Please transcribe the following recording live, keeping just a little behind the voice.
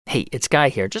Hey, it's Guy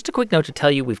here. Just a quick note to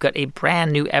tell you we've got a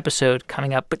brand new episode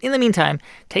coming up. But in the meantime,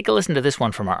 take a listen to this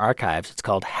one from our archives. It's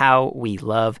called How We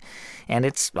Love. And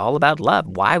it's all about love,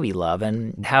 why we love,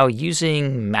 and how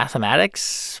using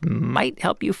mathematics might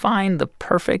help you find the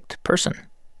perfect person.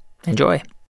 Enjoy.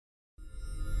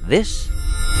 This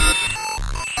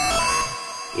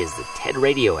is the TED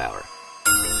Radio Hour.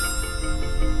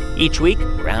 Each week,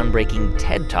 groundbreaking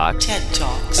TED Talks. TED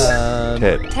Talks.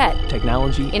 TED.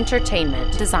 Technology.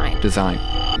 Entertainment. Design.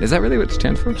 Is that really what it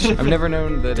stands for? I've never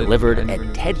known that. Delivered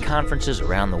at TED conferences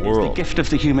around the world. The gift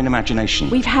of the human imagination.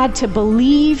 We've had to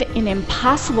believe in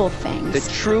impossible things.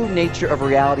 The true nature of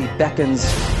reality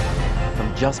beckons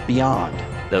from just beyond.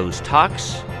 Those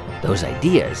talks, those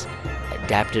ideas,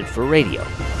 adapted for radio.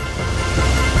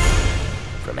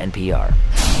 From NPR.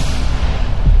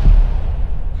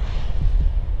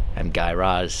 I'm Guy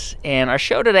Raz, and our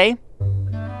show today,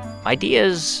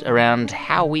 ideas around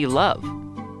how we love.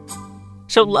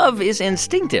 So love is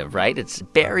instinctive, right? It's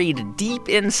buried deep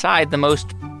inside the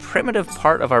most primitive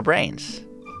part of our brains.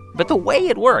 But the way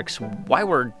it works, why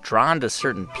we're drawn to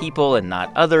certain people and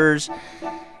not others,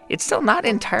 it's still not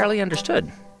entirely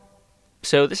understood.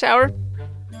 So this hour,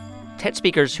 TED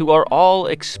speakers who are all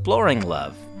exploring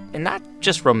love, and not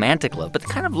just romantic love, but the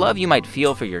kind of love you might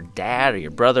feel for your dad or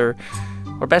your brother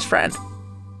or best friend.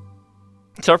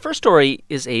 So our first story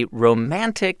is a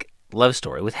romantic love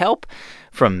story with help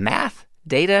from math,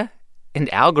 data, and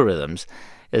algorithms,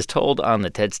 as told on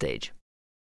the TED stage.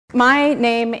 My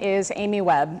name is Amy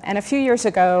Webb, and a few years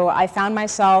ago, I found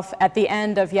myself at the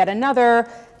end of yet another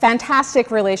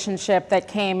fantastic relationship that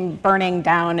came burning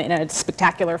down in a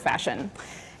spectacular fashion.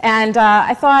 And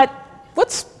I thought,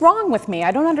 what's wrong with me? I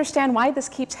don't understand why this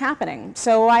keeps happening.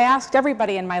 So I asked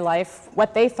everybody in my life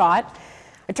what they thought.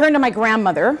 I turned to my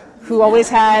grandmother, who always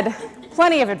had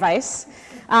plenty of advice,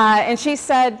 and she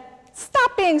said,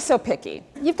 stop being so picky.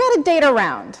 You've got to date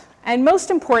around. And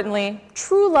most importantly,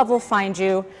 true love will find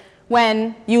you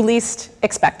when you least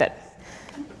expect it.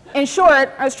 In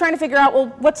short, I was trying to figure out, well,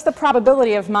 what's the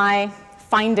probability of my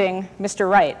finding Mr.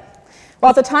 Right?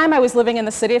 Well, at the time, I was living in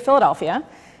the city of Philadelphia,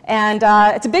 and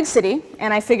it's a big city,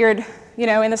 and I figured,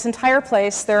 in this entire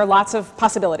place, there are lots of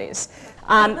possibilities.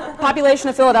 Population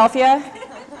of Philadelphia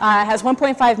has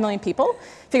 1.5 million people.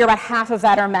 Figure about half of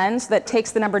that are men, so that takes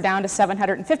the number down to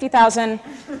 750,000.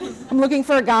 I'm looking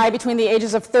for a guy between the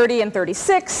ages of 30 and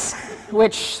 36,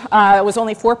 which was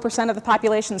only 4% of the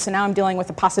population, so now I'm dealing with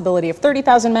the possibility of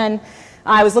 30,000 men.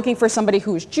 I was looking for somebody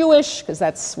who was Jewish, because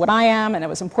that's what I am, and it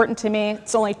was important to me.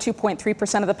 It's only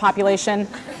 2.3% of the population.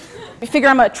 I figure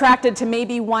I'm attracted to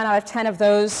maybe 1 out of 10 of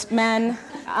those men,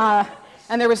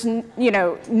 and there was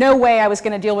no way I was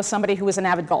going to deal with somebody who was an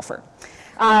avid golfer.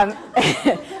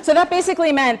 So that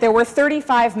basically meant there were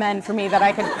 35 men for me that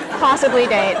I could possibly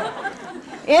date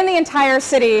in the entire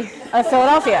city of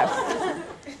Philadelphia.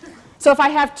 So if I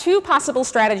have two possible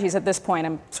strategies at this point,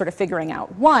 I'm sort of figuring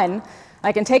out. One,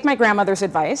 I can take my grandmother's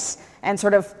advice and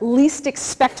sort of least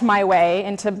expect my way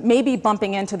into maybe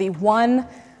bumping into the 1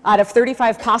 out of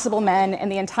 35 possible men in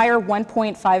the entire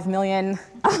 1.5 million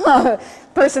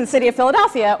person city of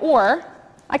Philadelphia, or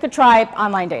I could try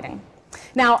online dating.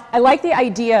 Now, I like the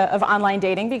idea of online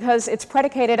dating because it's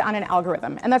predicated on an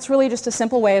algorithm, and that's really just a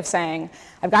simple way of saying,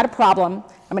 I've got a problem,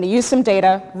 I'm going to use some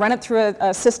data, run it through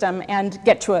a system, and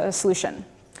get to a solution.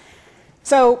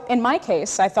 So in my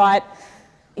case, I thought,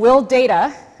 will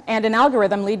data and an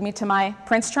algorithm lead me to my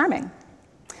Prince Charming?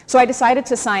 So I decided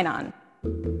to sign on.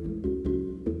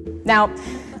 Now,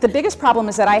 the biggest problem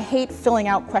is that I hate filling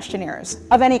out questionnaires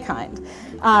of any kind.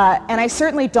 And I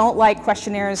certainly don't like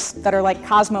questionnaires that are like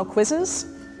Cosmo quizzes.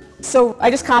 So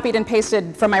I just copied and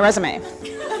pasted from my resume.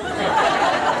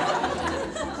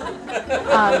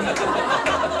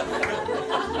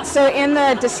 So in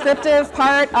the descriptive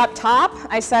part up top,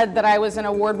 I said that I was an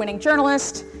award-winning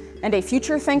journalist and a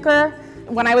future thinker.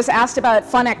 When I was asked about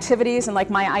fun activities and like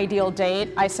my ideal date,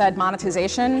 I said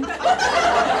monetization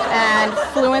and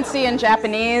fluency in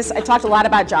Japanese. I talked a lot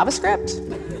about JavaScript.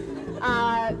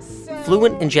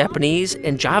 Fluent in Japanese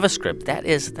and JavaScript.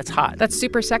 That's hot. That's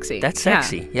super sexy. That's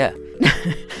sexy, yeah.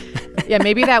 Yeah,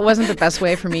 maybe that wasn't the best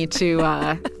way for me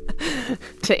to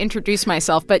introduce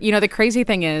myself. But, the crazy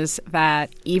thing is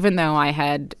that even though I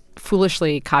had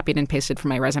foolishly copied and pasted from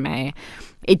my resume,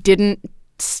 it didn't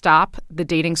stop the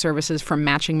dating services from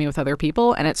matching me with other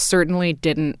people, and it certainly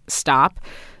didn't stop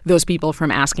those people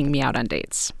from asking me out on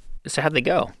dates. So how'd they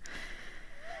go?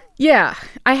 Yeah,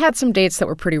 I had some dates that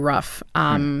were pretty rough.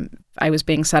 I was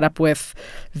being set up with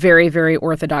very, very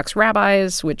orthodox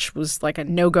rabbis, which was like a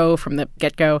no-go from the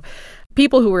get-go.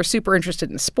 People who were super interested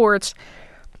in sports.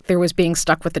 There was being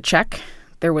stuck with the check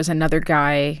There was another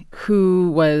guy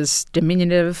who was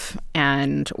diminutive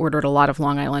and ordered a lot of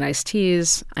Long Island iced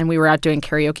teas. And we were out doing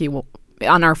karaoke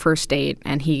on our first date,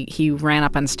 and he ran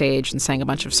up on stage and sang a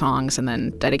bunch of songs and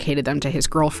then dedicated them to his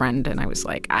girlfriend. And I was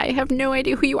like, I have no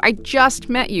idea who you are. I just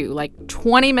met you like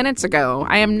 20 minutes ago.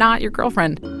 I am not your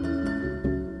girlfriend.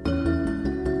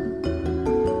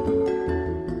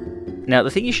 Now, the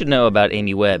thing you should know about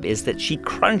Amy Webb is that she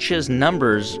crunches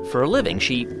numbers for a living.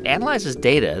 She analyzes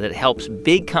data that helps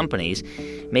big companies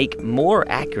make more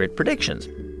accurate predictions.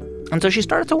 And so she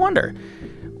started to wonder,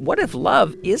 what if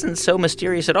love isn't so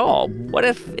mysterious at all? What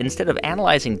if instead of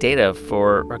analyzing data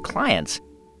for her clients,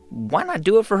 why not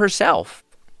do it for herself?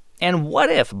 And what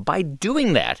if by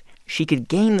doing that, she could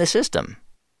game the system?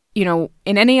 You know,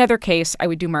 in any other case, I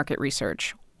would do market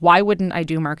research. Why wouldn't I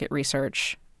do market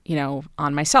research,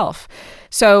 on myself?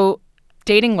 So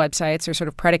dating websites are sort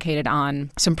of predicated on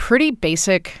some pretty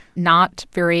basic, not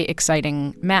very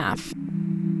exciting math.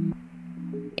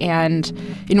 And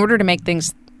in order to make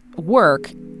things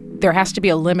work, there has to be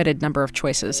a limited number of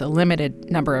choices, a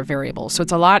limited number of variables. So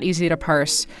it's a lot easier to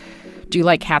parse, do you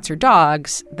like cats or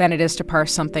dogs, than it is to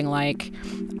parse something like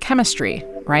chemistry,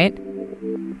 right?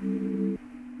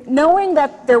 Knowing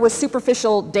that there was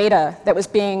superficial data that was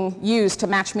being used to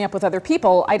match me up with other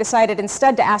people, I decided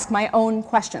instead to ask my own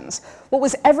questions. What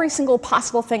was every single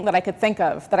possible thing that I could think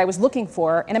of that I was looking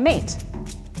for in a mate?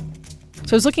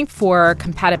 So I was looking for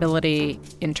compatibility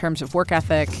in terms of work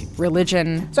ethic,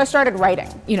 religion. So I started writing.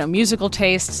 Musical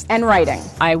tastes. And writing.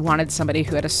 I wanted somebody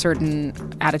who had a certain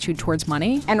attitude towards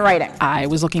money. And writing. I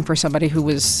was looking for somebody who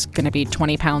was going to be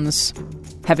 20 pounds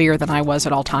heavier than I was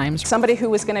at all times. Somebody who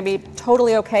was going to be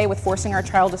totally okay with forcing our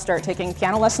child to start taking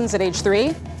piano lessons at age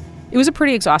 3. It was a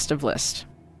pretty exhaustive list.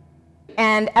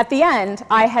 And at the end,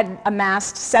 I had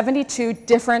amassed 72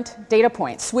 different data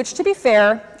points, which, to be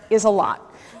fair, is a lot.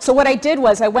 So what I did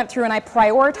was I went through and I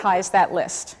prioritized that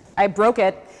list. I broke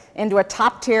it into a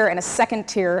top tier and a second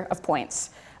tier of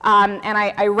points. And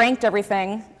I ranked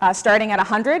everything starting at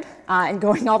 100 and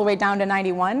going all the way down to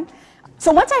 91.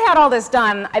 So once I had all this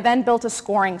done, I then built a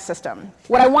scoring system.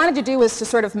 What I wanted to do was to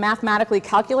sort of mathematically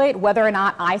calculate whether or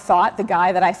not I thought the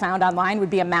guy that I found online would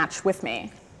be a match with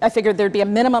me. I figured there'd be a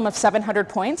minimum of 700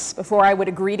 points before I would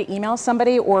agree to email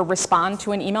somebody or respond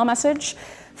to an email message.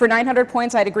 For 900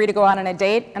 points, I'd agree to go out on a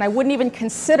date, and I wouldn't even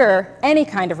consider any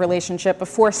kind of relationship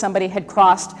before somebody had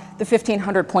crossed the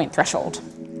 1,500-point threshold.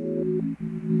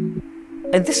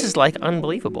 And this is,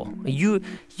 unbelievable. You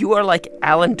are like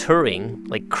Alan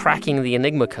Turing, cracking the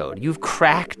Enigma code. You've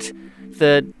cracked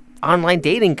the online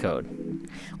dating code.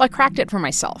 Well, I cracked it for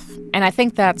myself, and I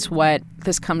think that's what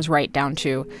this comes right down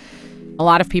to. A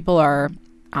lot of people are,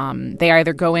 they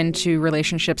either go into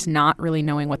relationships not really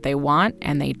knowing what they want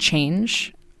and they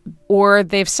change, or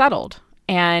they've settled.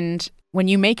 And when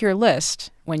you make your list,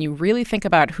 when you really think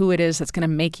about who it is that's going to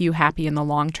make you happy in the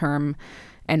long term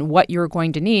and what you're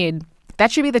going to need,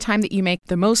 that should be the time that you make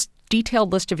the most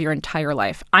detailed list of your entire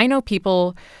life. I know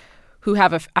people who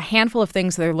have a handful of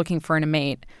things they're looking for in a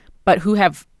mate, but who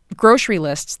have grocery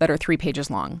lists that are 3 pages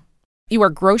long. You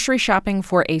are grocery shopping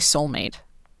for a soulmate.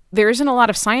 There isn't a lot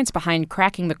of science behind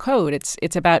cracking the code.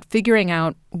 It's about figuring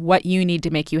out what you need to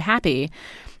make you happy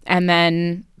and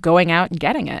then going out and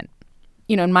getting it.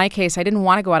 In my case, I didn't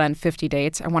want to go out on 50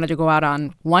 dates. I wanted to go out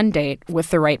on one date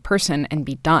with the right person and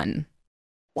be done.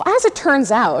 Well, as it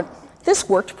turns out, this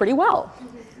worked pretty well.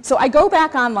 So I go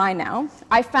back online now.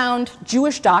 I found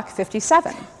Jewish Doc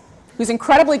 57, who's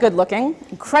incredibly good looking,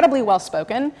 incredibly well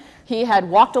spoken. He had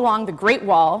walked along the Great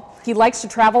Wall. He likes to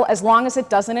travel as long as it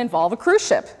doesn't involve a cruise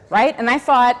ship, right? And I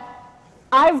thought,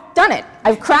 I've done it.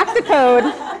 I've cracked the code.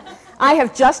 I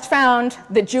have just found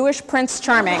the Jewish Prince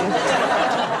Charming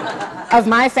of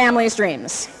my family's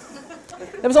dreams.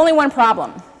 There was only one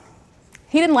problem.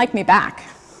 He didn't like me back.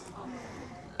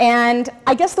 And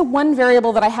I guess the one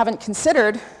variable that I haven't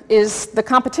considered is the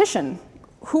competition.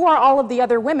 Who are all of the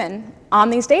other women on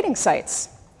these dating sites?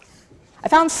 I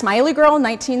found Smiley Girl in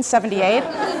 1978.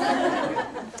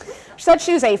 She said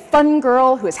she was a fun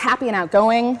girl who is happy and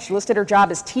outgoing. She listed her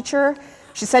job as teacher.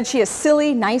 She said she is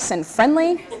silly, nice, and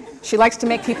friendly. She likes to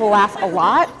make people laugh a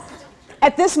lot.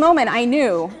 At this moment, I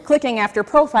knew, clicking after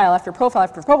profile after profile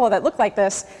after profile that looked like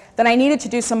this, that I needed to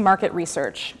do some market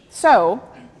research. So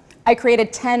I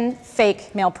created 10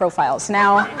 fake male profiles.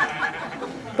 Now,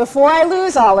 before I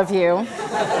lose all of you, all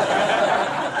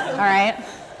right,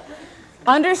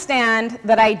 understand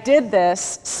that I did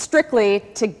this strictly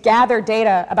to gather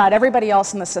data about everybody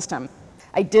else in the system.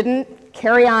 I didn't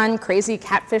carry on crazy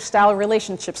catfish-style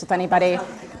relationships with anybody.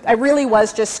 I really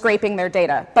was just scraping their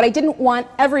data. But I didn't want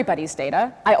everybody's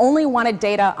data. I only wanted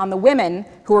data on the women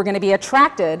who were going to be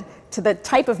attracted to the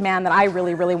type of man that I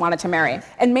really, really wanted to marry.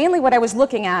 And mainly what I was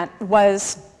looking at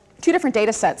was two different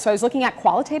data sets. So I was looking at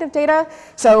qualitative data.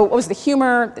 So what was the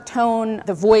humor, the tone,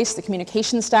 the voice, the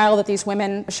communication style that these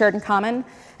women shared in common,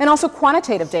 and also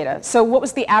quantitative data. So what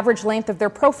was the average length of their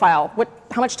profile?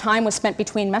 How much time was spent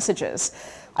between messages?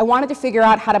 I wanted to figure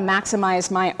out how to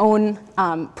maximize my own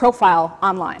profile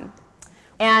online.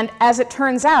 And as it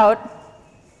turns out,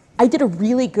 I did a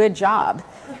really good job.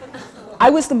 I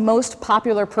was the most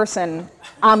popular person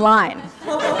online.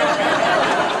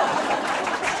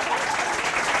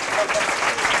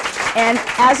 And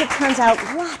as it turns out,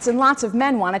 lots and lots of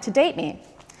men wanted to date me.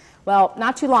 Well,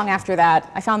 not too long after that,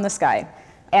 I found this guy.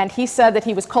 And he said that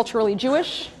he was culturally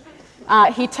Jewish.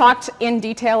 He talked in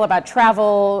detail about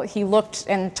travel. He looked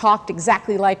and talked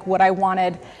exactly like what I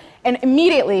wanted. And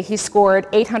immediately he scored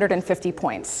 850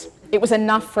 points. It was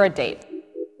enough for a date.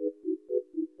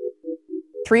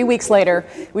 3 weeks later,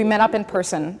 we met up in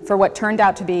person for what turned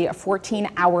out to be a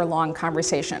 14-hour-long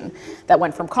conversation that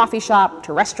went from coffee shop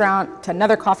to restaurant to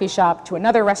another coffee shop to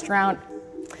another restaurant.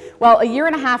 Well, a year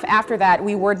and a half after that,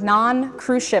 we were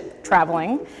non-cruise ship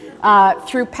traveling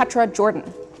through Petra, Jordan,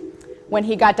 when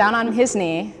he got down on his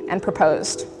knee and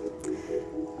proposed.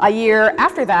 A year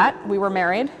after that, we were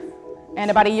married,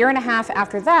 and about a year and a half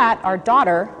after that, our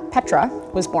daughter, Petra,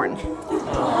 was born.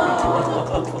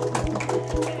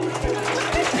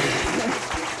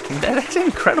 That's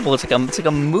incredible. It's like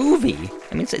a movie.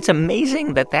 I mean, it's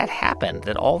amazing that happened,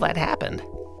 that all that happened.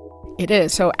 It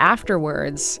is. So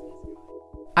afterwards,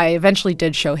 I eventually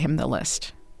did show him the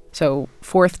list. So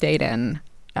fourth date in,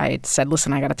 I said,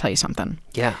 listen, I got to tell you something.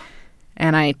 Yeah.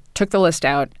 And I took the list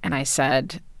out and I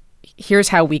said, here's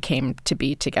how we came to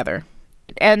be together.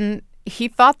 And he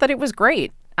thought that it was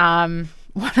great. One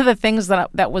of the things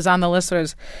that was on the list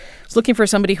was looking for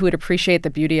somebody who would appreciate the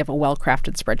beauty of a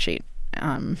well-crafted spreadsheet.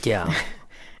 Yeah,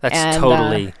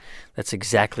 that's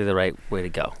exactly the right way to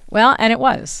go. Well, and it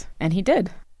was, and he did.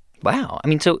 Wow. I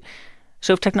mean, so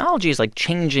if technology is like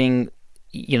changing,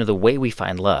 the way we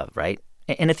find love, right?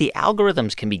 And if the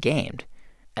algorithms can be gamed,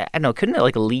 I don't know, couldn't it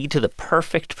like lead to the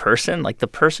perfect person, like the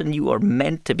person you are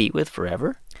meant to be with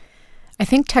forever? I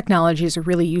think technology is a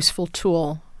really useful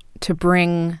tool to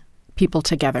bring people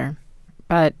together.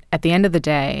 But at the end of the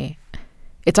day,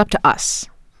 it's up to us.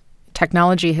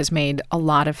 Technology has made a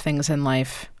lot of things in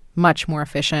life much more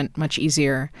efficient, much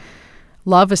easier.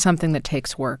 Love is something that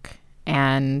takes work,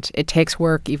 and it takes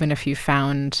work even if you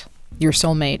found your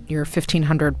soulmate, your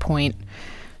 1,500-point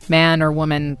man or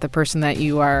woman, the person that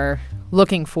you are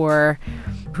looking for,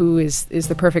 who is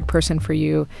the perfect person for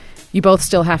you. You both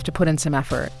still have to put in some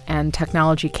effort, and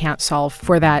technology can't solve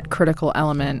for that critical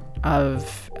element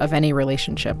of any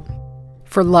relationship.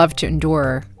 For love to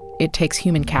endure, it takes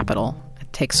human capital.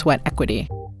 It takes sweat equity,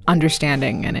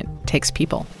 understanding, and it takes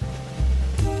people.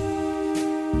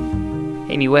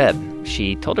 Amy Webb,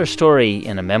 she told her story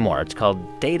in a memoir. It's called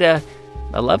Data,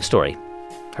 a Love Story.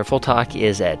 Her full talk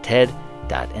is at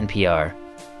ted.npr.org.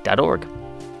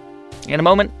 In a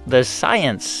moment, the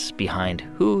science behind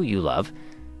who you love.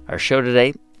 Our show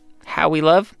today, How We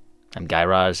Love. I'm Guy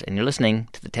Raz, and you're listening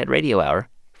to the TED Radio Hour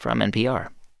from NPR.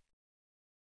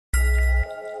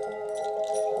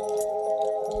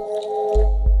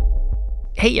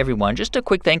 Hey, everyone, just a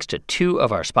quick thanks to two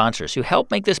of our sponsors who help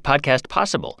make this podcast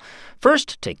possible.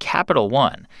 First, to Capital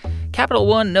One. Capital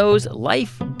One knows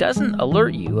life doesn't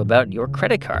alert you about your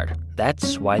credit card.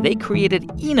 That's why they created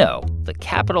Eno, the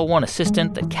Capital One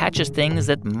assistant that catches things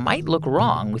that might look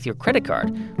wrong with your credit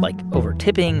card, like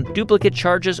over-tipping, duplicate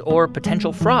charges, or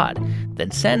potential fraud, then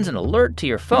sends an alert to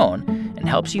your phone and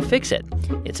helps you fix it.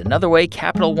 It's another way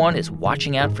Capital One is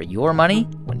watching out for your money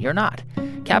when you're not.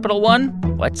 Capital One,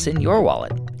 what's in your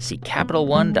wallet? See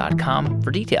CapitalOne.com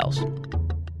for details.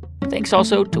 Thanks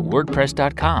also to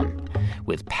WordPress.com.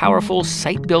 With powerful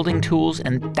site-building tools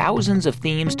and thousands of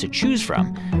themes to choose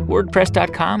from,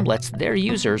 WordPress.com lets their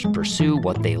users pursue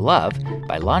what they love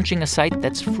by launching a site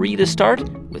that's free to start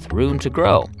with room to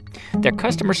grow. Their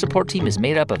customer support team is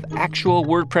made up of actual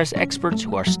WordPress experts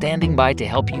who are standing by to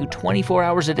help you 24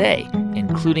 hours a day,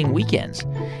 including weekends.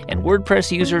 And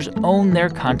WordPress users own their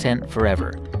content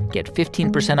forever. Get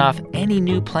 15% off any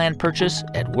new plan purchase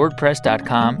at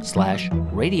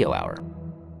WordPress.com/Radio Hour.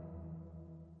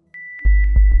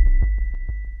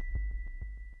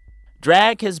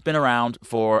 Drag has been around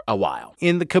for a while.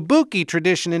 In the kabuki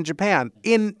tradition in Japan,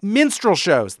 in minstrel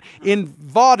shows, in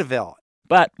vaudeville.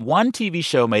 But one TV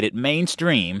show made it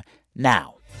mainstream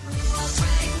now.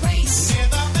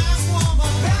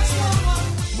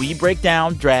 we break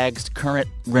down drag's current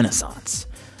renaissance.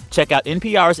 Check out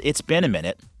NPR's It's Been a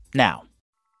Minute now.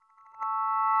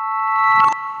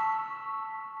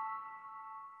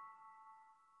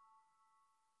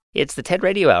 It's the TED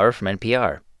Radio Hour from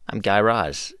NPR. I'm Guy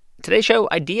Raz. Today's show,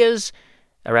 ideas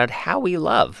around how we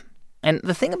love. And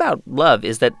the thing about love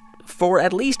is that for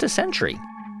at least a century,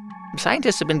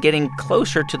 scientists have been getting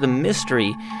closer to the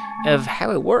mystery of how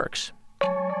it works.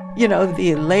 You know,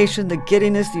 the elation, the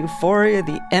giddiness, the euphoria,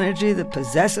 the energy, the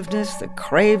possessiveness, the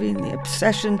craving, the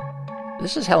obsession.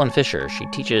 This is Helen Fisher. She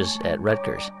teaches at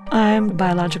Rutgers. I'm a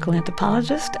biological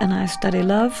anthropologist, and I study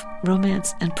love,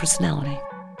 romance, and personality.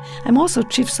 I'm also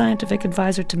chief scientific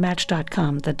advisor to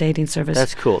Match.com, the dating service.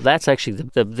 That's cool. That's actually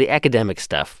the academic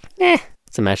stuff.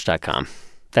 It's a Match.com.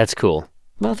 That's cool.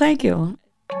 Well, thank you.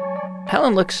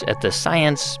 Helen looks at the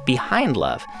science behind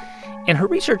love, and her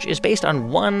research is based on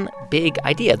one big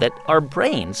idea, that our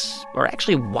brains are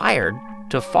actually wired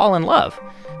to fall in love,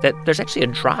 that there's actually a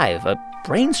drive, a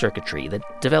brain circuitry that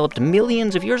developed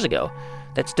millions of years ago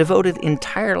that's devoted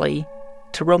entirely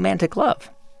to romantic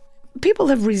love. People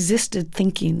have resisted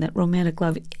thinking that romantic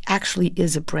love actually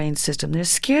is a brain system. They're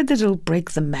scared that it'll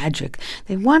break the magic.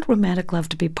 They want romantic love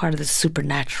to be part of the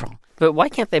supernatural. But why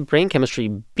can't that brain chemistry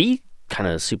be kind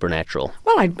of supernatural?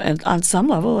 Well, on some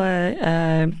level,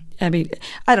 I mean,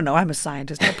 I don't know. I'm a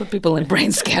scientist. I put people in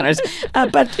brain scanners.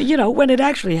 But, you know, when it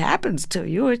actually happens to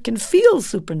you, it can feel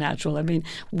supernatural. I mean,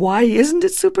 why isn't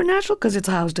it supernatural? Because it's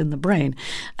housed in the brain.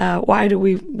 Why do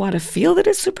we want to feel that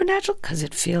it's supernatural? Because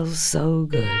it feels so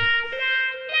good.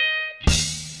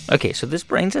 Okay, so this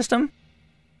brain system,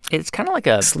 it's kind of like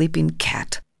a sleeping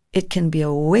cat. It can be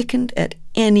awakened at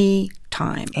any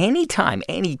time. Any time,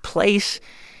 any place.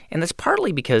 And that's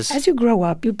partly because as you grow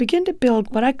up, you begin to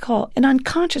build what I call an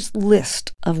unconscious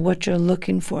list of what you're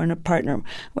looking for in a partner,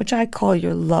 which I call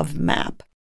your love map.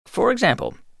 For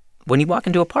example, when you walk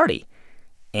into a party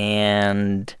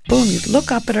and boom, you look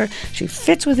up at her, she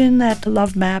fits within that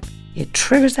love map, it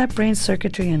triggers that brain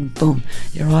circuitry, and boom,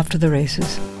 you're off to the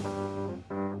races.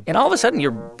 And all of a sudden,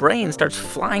 your brain starts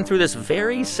flying through this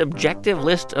very subjective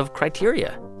list of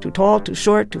criteria. Too tall, too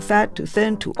short, too fat, too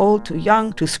thin, too old, too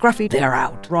young, too scruffy, they're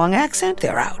out. Wrong accent,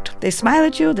 they're out. They smile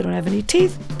at you, they don't have any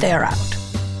teeth, they're out.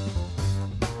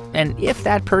 And if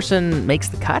that person makes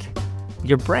the cut,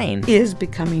 your brain is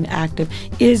becoming active,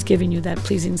 is giving you that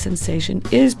pleasing sensation,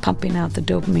 is pumping out the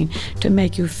dopamine to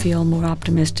make you feel more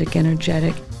optimistic,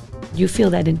 energetic. You feel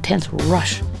that intense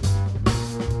rush.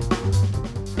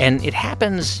 And it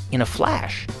happens in a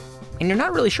flash. And you're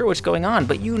not really sure what's going on,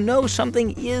 but you know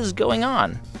something is going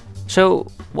on.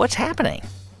 So what's happening?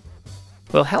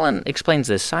 Well, Helen explains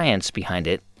the science behind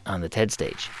it on the TED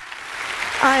stage.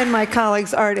 I and my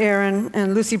colleagues Art Aaron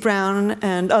and Lucy Brown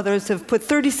and others have put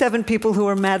 37 people who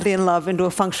are madly in love into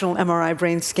a functional MRI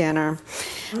brain scanner.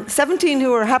 17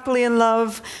 who are happily in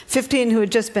love, 15 who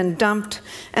had just been dumped,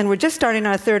 and we're just starting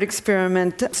our third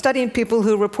experiment, studying people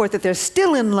who report that they're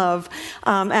still in love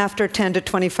after 10 to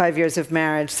 25 years of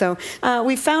marriage. So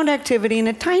we found activity in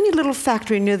a tiny little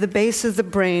factory near the base of the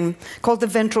brain called the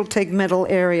ventral tegmental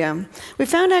area. We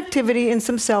found activity in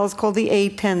some cells called the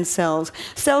A10 cells,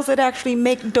 cells that actually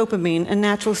make dopamine, a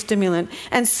natural stimulant,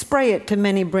 and spray it to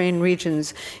many brain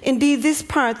regions. Indeed, this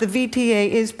part, the VTA,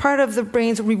 is part of the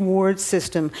brain's reward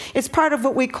system. It's part of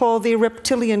what we call the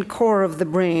reptilian core of the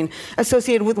brain,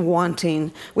 associated with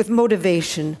wanting, with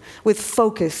motivation, with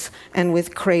focus, and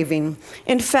with craving.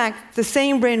 In fact, the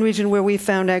same brain region where we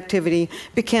found activity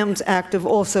becomes active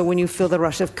also when you feel the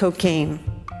rush of cocaine.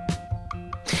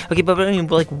 Okay, but I mean,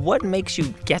 like, what makes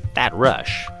you get that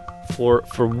rush for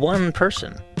one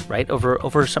person, right,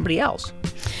 over somebody else?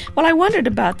 Well, I wondered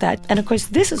about that. And, of course,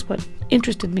 this is what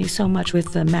interested me so much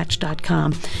with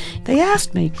Match.com. They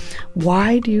asked me,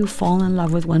 why do you fall in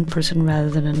love with one person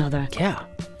rather than another? Yeah.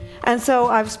 And so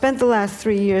I've spent the last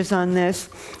 3 years on this,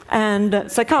 and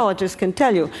psychologists can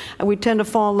tell you, we tend to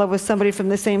fall in love with somebody from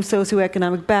the same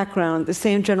socioeconomic background, the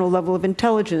same general level of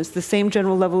intelligence, the same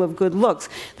general level of good looks.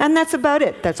 And that's about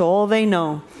it. That's all they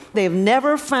know. They've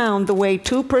never found the way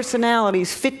two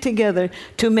personalities fit together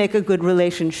to make a good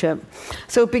relationship.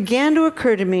 So it began to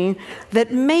occur to me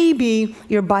that maybe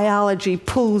your biology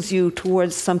pulls you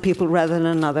towards some people rather than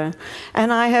another.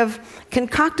 And I have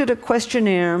concocted a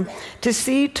questionnaire to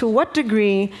see to what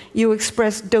degree you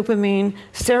express dopamine,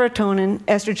 serotonin,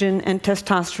 estrogen, and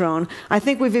testosterone. I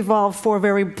think we've evolved 4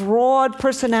 very broad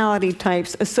personality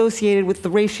types associated with the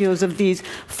ratios of these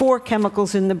 4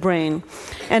 chemicals in the brain.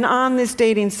 And on this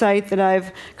dating site that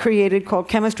I've created called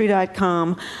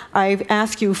chemistry.com, I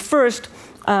ask you first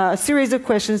a series of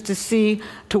questions to see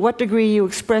to what degree you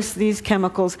express these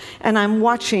chemicals, and I'm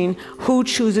watching who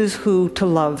chooses who to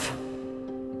love.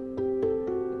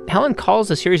 Helen calls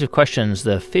the series of questions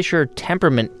the Fisher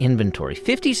Temperament Inventory,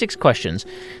 56 questions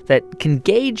that can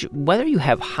gauge whether you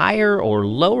have higher or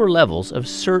lower levels of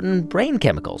certain brain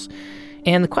chemicals.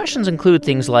 And the questions include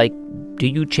things like, do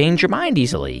you change your mind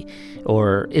easily?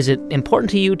 Or is it important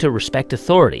to you to respect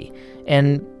authority?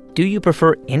 And do you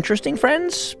prefer interesting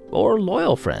friends or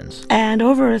loyal friends? And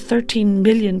over 13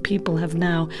 million people have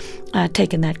now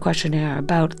taken that questionnaire.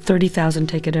 About 30,000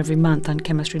 take it every month on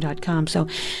chemistry.com. So,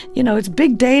 it's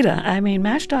big data. I mean,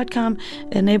 Match.com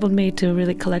enabled me to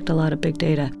really collect a lot of big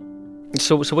data.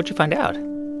 So what'd you find out?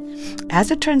 As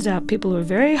it turns out, people who are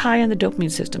very high in the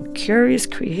dopamine system, curious,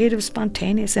 creative,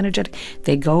 spontaneous, energetic,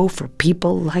 they go for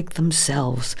people like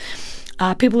themselves.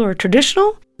 People who are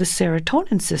traditional, the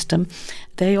serotonin system,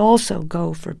 they also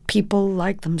go for people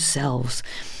like themselves.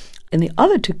 In the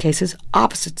other two cases,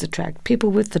 opposites attract.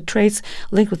 People with the traits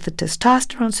linked with the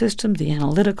testosterone system, the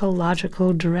analytical,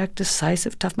 logical, direct,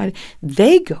 decisive, tough-minded,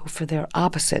 they go for their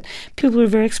opposite. People who are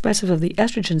very expressive of the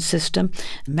estrogen system,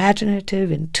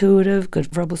 imaginative, intuitive, good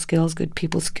verbal skills, good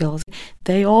people skills,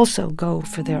 they also go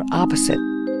for their opposite.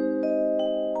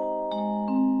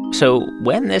 So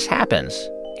when this happens,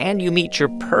 and you meet your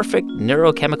perfect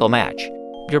neurochemical match,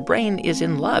 your brain is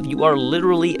in love. You are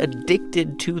literally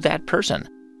addicted to that person.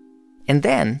 And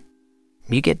then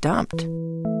you get dumped.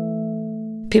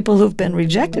 People who've been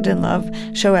rejected in love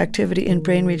show activity in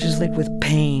brain regions linked with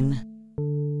pain.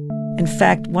 In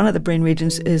fact, one of the brain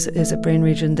regions is a brain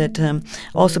region that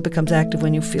also becomes active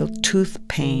when you feel tooth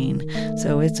pain.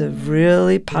 So it's a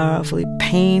really powerfully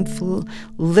painful,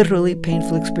 literally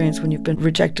painful experience when you've been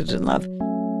rejected in love.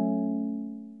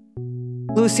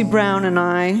 Lucy Brown and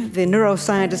I, the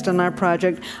neuroscientist on our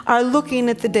project, are looking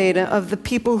at the data of the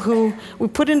people who we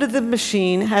put into the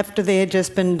machine after they had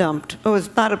just been dumped. It was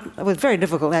very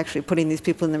difficult, actually, putting these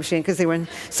people in the machine because they were in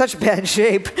such bad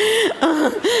shape.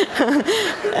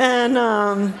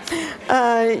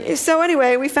 So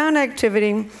anyway, we found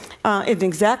activity in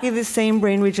exactly the same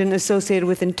brain region associated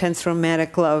with intense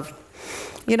romantic love.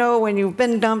 When you've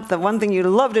been dumped, the one thing you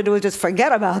love to do is just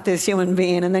forget about this human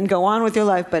being and then go on with your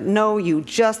life. But no, you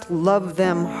just love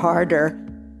them harder.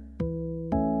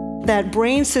 That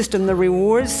brain system, the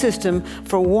reward system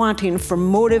for wanting, for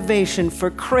motivation, for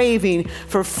craving,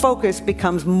 for focus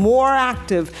becomes more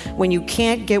active when you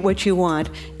can't get what you want.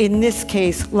 In this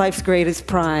case, life's greatest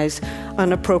prize,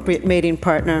 an appropriate mating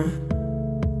partner.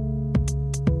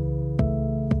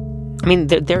 I mean,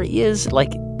 there is,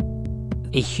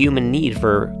 a human need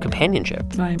for companionship.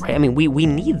 Right? I mean, we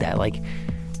need that.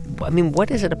 What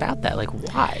is it about that?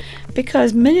 Why?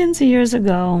 Because millions of years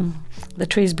ago, the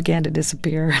trees began to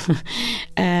disappear.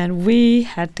 And we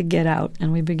had to get out.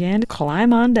 And we began to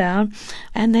climb on down.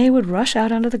 And they would rush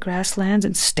out onto the grasslands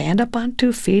and stand up on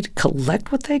 2 feet,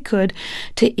 collect what they could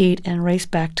to eat, and race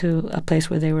back to a place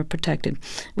where they were protected.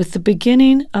 With the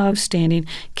beginning of standing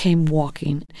came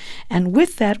walking. And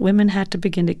with that, women had to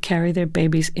begin to carry their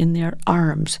babies in their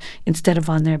arms instead of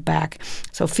on their back.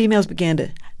 So females began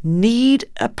to need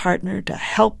a partner to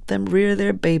help them rear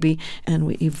their baby, and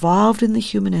we evolved in the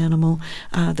human animal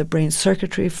the brain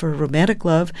circuitry for romantic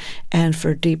love and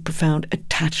for deep, profound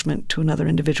attachment to another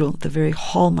individual, the very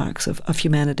hallmarks of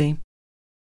humanity.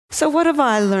 So what have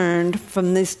I learned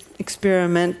from this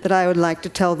experiment that I would like to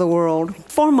tell the world?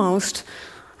 Foremost,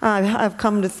 I've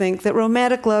come to think that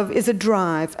romantic love is a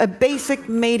drive, a basic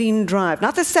mating drive,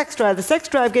 not the sex drive. The sex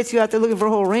drive gets you out there looking for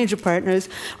a whole range of partners.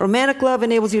 Romantic love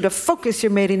enables you to focus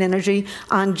your mating energy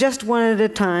on just one at a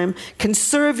time,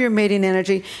 conserve your mating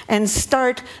energy, and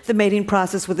start the mating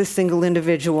process with a single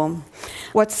individual.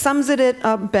 What sums it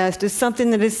up best is something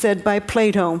that is said by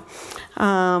Plato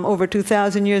over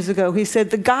 2,000 years ago. He said,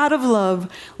 "The God of love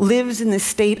lives in the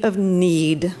state of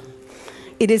need."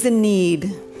 It is a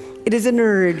need. It is an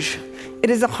urge.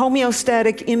 It is a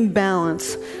homeostatic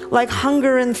imbalance. Like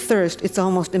hunger and thirst, it's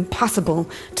almost impossible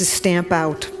to stamp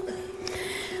out.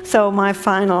 So my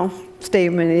final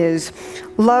statement is,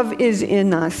 love is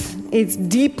in us. It's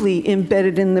deeply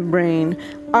embedded in the brain.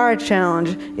 Our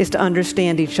challenge is to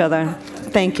understand each other.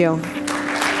 Thank you.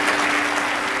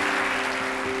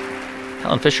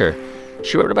 Helen Fisher,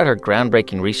 she wrote about her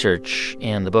groundbreaking research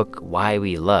in the book Why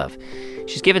We Love.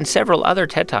 She's given several other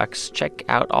TED Talks. Check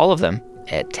out all of them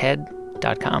at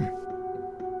TED.com.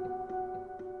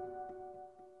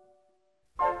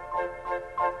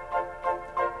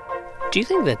 Do you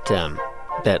think that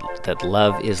that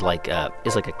love is like a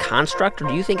construct, or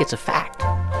do you think it's a fact?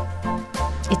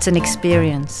 It's an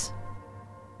experience.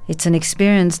 It's an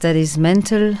experience that is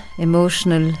mental,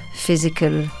 emotional,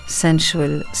 physical,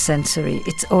 sensual, sensory.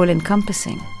 It's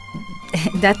all-encompassing.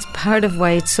 That's part of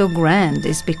why it's so grand,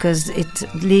 is because it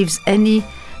leaves any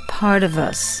part of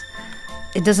us.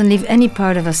 It doesn't leave any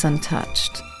part of us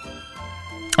untouched.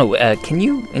 Oh, can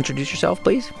you introduce yourself,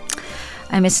 please?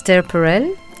 I'm Esther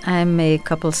Perel. I'm a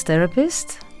couples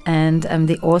therapist, and I'm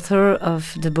the author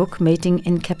of the book Mating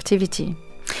in Captivity,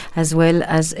 as well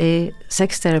as a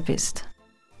sex therapist.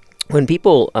 When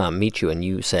people meet you and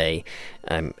you say,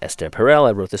 I'm Esther Perel,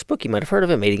 I wrote this book, you might have heard of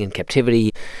it, Mating in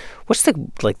Captivity. What's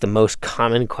the most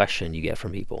common question you get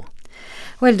from people?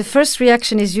 Well, the first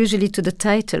reaction is usually to the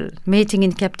title, Mating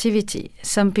in Captivity.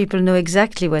 Some people know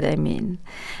exactly what I mean.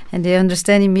 And they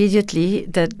understand immediately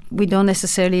that we don't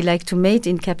necessarily like to mate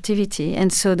in captivity.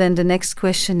 And so then the next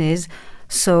question is,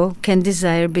 so can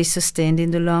desire be sustained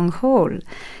in the long haul?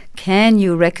 Can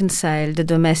you reconcile the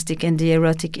domestic and the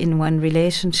erotic in one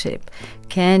relationship?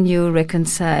 Can you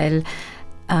reconcile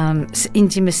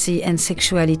intimacy and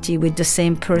sexuality with the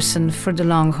same person for the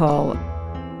long haul?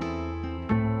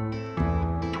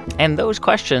 And those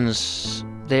questions,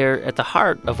 they're at the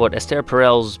heart of what Esther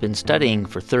Perel's been studying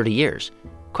for 30 years.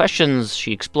 Questions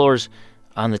she explores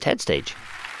on the TED stage.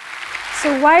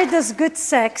 So why does good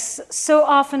sex so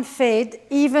often fade,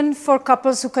 even for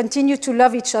couples who continue to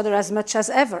love each other as much as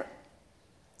ever?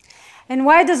 And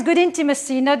why does good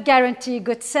intimacy not guarantee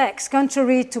good sex,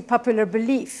 contrary to popular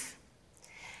belief?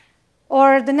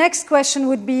 Or the next question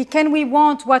would be, can we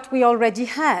want what we already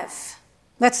have?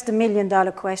 That's the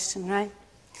million-dollar question, right?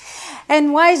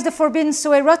 And why is the forbidden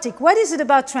so erotic? What is it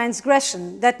about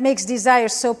transgression that makes desire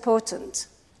so potent?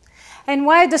 And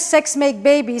why does sex make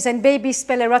babies and babies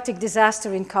spell erotic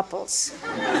disaster in couples?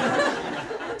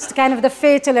 It's kind of the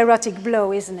fatal erotic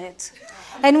blow, isn't it?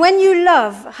 And when you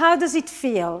love, how does it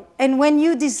feel? And when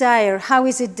you desire, how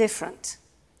is it different?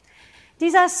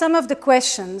 These are some of the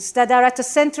questions that are at the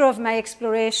center of my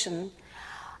exploration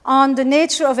on the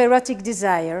nature of erotic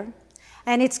desire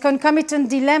and its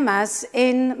concomitant dilemmas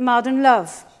in modern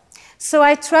love. So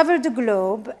I traveled the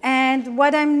globe, and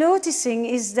what I'm noticing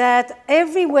is that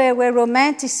everywhere where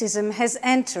romanticism has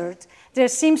entered, there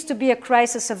seems to be a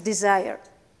crisis of desire.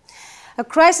 A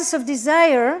crisis of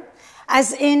desire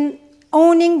as in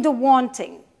owning the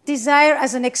wanting. Desire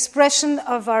as an expression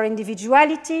of our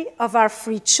individuality, of our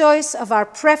free choice, of our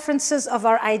preferences, of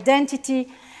our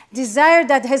identity. Desire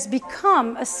that has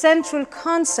become a central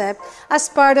concept as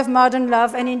part of modern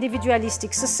love and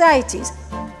individualistic societies.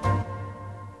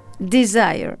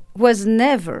 Desire was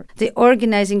never the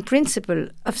organizing principle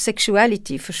of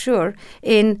sexuality, for sure,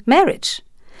 in marriage.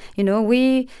 You know,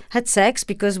 we had sex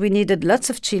because we needed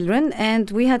lots of children, and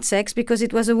we had sex because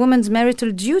it was a woman's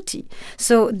marital duty.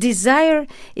 So desire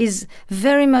is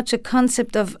very much a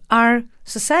concept of our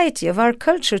society, of our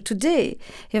culture today.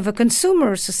 You have a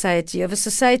consumer society, of a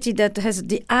society that has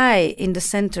the I in the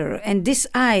center, and this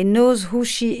I knows who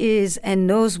she is and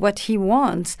knows what he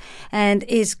wants and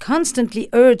is constantly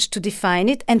urged to define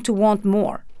it and to want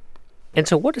more. And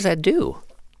so what does that do?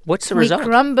 What's the result? We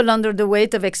crumble under the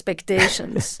weight of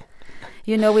expectations.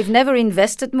 You know, we've never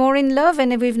invested more in love,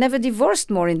 and we've never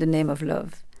divorced more in the name of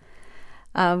love.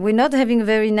 We're not having a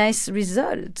very nice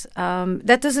result.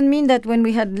 That doesn't mean that when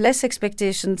we had less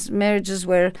expectations, marriages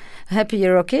were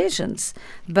happier occasions.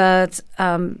 But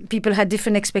people had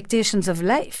different expectations of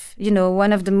life. You know,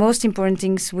 one of the most important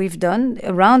things we've done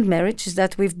around marriage is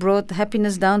that we've brought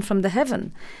happiness down from the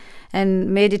heaven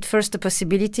and made it first a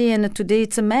possibility, and today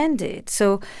it's a mandate.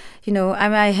 So, you know,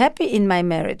 am I happy in my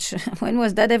marriage? When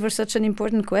was that ever such an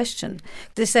important question?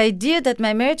 This idea that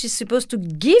my marriage is supposed to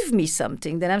give me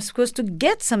something, that I'm supposed to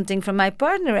get something from my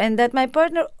partner, and that my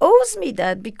partner owes me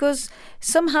that because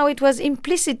somehow it was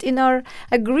implicit in our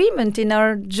agreement, in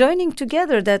our joining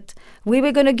together, that we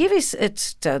were going to give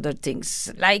it to other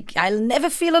things. Like, I'll never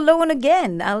feel alone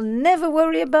again. I'll never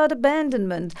worry about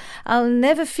abandonment. I'll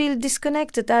never feel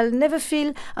disconnected. I'll never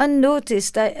feel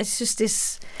unnoticed. It's just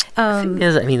this...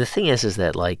 The thing is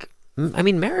that, like,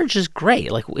 marriage is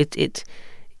great. Like, it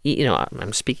you know,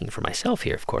 I'm speaking for myself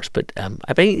here, of course, but I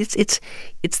mean, it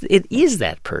is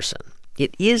that person.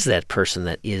 It is that person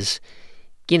that is,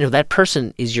 you know, that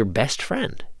person is your best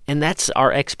friend, and that's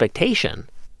our expectation.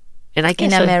 And I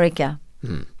guess in America.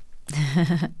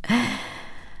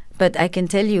 But I can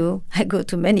tell you, I go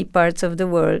to many parts of the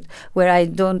world where I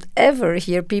don't ever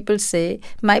hear people say,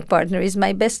 my partner is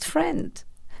my best friend.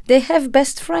 They have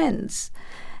best friends.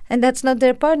 And that's not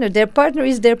their partner. Their partner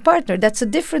is their partner. That's a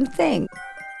different thing.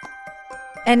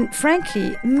 And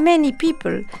frankly, many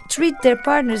people treat their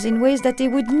partners in ways that they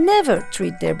would never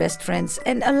treat their best friends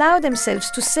and allow themselves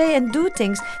to say and do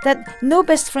things that no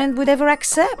best friend would ever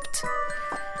accept.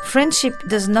 Friendship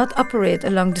does not operate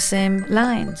along the same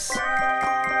lines.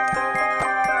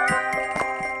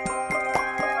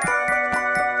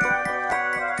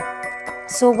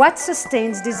 So what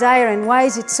sustains desire and why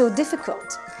is it so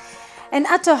difficult? And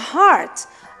at the heart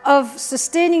of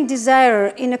sustaining desire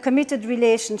in a committed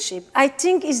relationship, I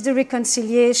think, is the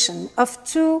reconciliation of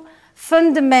two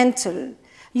fundamental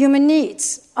human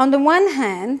needs. On the one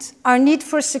hand, our need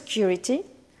for security,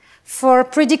 for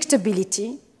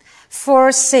predictability,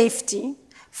 for safety,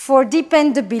 for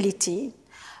dependability,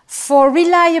 for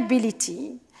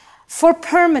reliability, for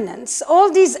permanence,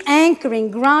 all these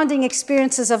anchoring, grounding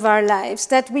experiences of our lives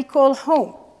that we call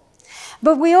home.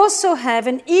 But we also have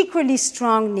an equally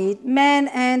strong need, men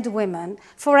and women,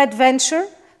 for adventure,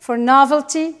 for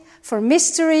novelty, for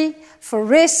mystery, for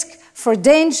risk, for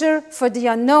danger, for the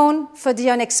unknown, for the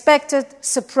unexpected,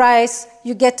 surprise,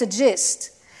 you get the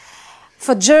gist,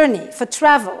 for journey, for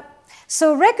travel.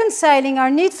 So reconciling our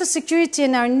need for security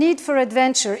and our need for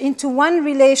adventure into one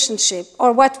relationship,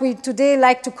 or what we today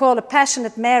like to call a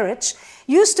passionate marriage,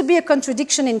 used to be a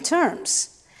contradiction in terms.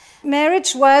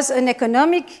 Marriage was an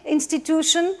economic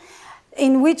institution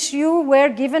in which you were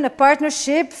given a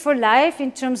partnership for life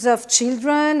in terms of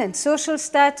children and social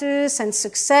status and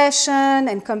succession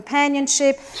and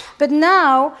companionship. But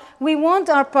now we want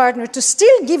our partner to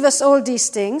still give us all these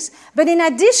things, but in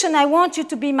addition, I want you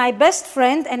to be my best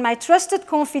friend and my trusted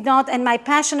confidant and my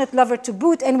passionate lover to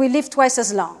boot, and we live twice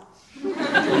as long.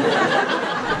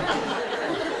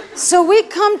 So we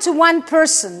come to one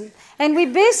person, and we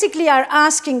basically are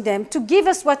asking them to give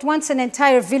us what once an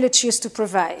entire village used to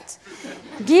provide.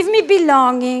 Give me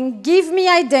belonging, give me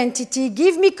identity,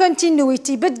 give me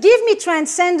continuity, but give me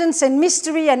transcendence and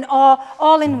mystery and awe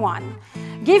all in one.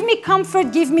 Give me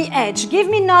comfort, give me edge, give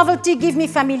me novelty, give me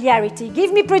familiarity,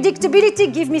 give me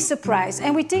predictability, give me surprise.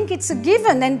 And we think it's a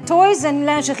given, and toys and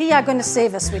lingerie are going to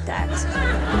save us with that.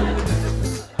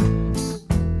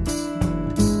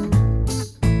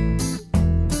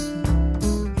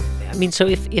 I mean, so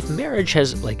if marriage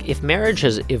has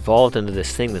evolved into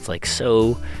this thing that's like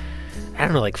so, I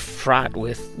don't know, like fraught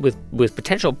with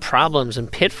potential problems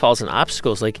and pitfalls and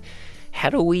obstacles, like how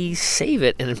do we save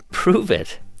it and improve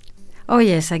it? Oh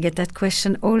yes, I get that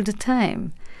question all the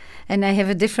time, and I have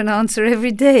a different answer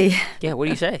every day. Yeah, what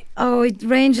do you say? Oh, it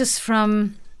ranges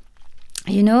from,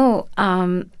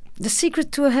 the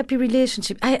secret to a happy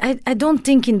relationship. I don't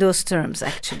think in those terms,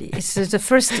 actually. It's the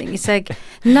first thing. It's like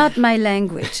not my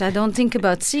language. I don't think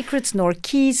about secrets, nor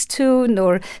keys to,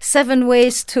 nor 7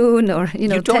 ways to, nor,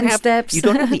 10 steps. You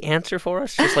don't have the answer for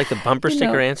us? Just like the bumper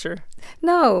sticker answer?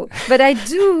 No, but I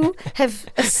do have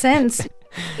a sense.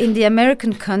 In the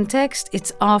American context,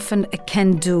 it's often a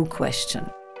can-do question.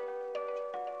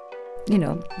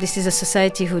 This is a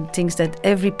society who thinks that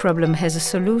every problem has a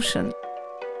solution.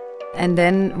 And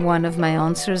then one of my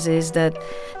answers is that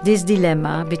this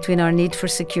dilemma between our need for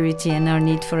security and our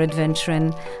need for adventure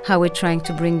and how we're trying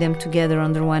to bring them together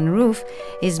under one roof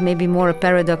is maybe more a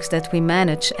paradox that we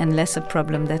manage and less a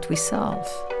problem that we solve.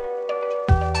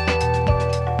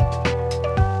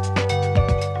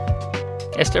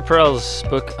 Esther Perel's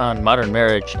book on modern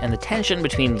marriage and the tension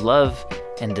between love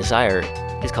and desire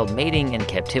is called Mating in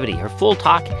Captivity. Her full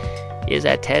talk is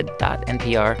at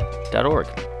ted.npr.org.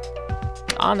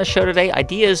 On the show today,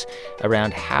 ideas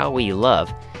around how we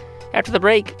love. After the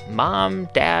break, mom,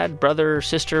 dad, brother,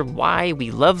 sister, why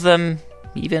we love them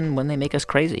even when they make us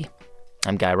crazy.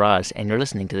 I'm Guy Raz, and you're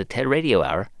listening to the TED Radio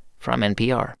Hour from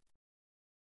NPR.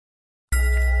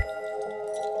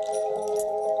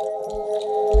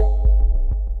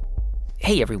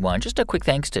 Hey everyone, just a quick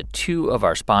thanks to 2 of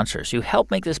our sponsors who help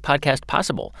make this podcast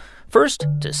possible. First,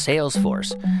 to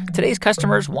Salesforce. Today's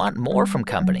customers want more from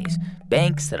companies.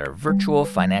 Banks that are virtual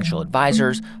financial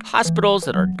advisors, hospitals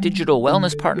that are digital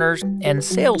wellness partners, and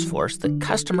Salesforce, the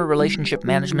customer relationship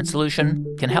management solution,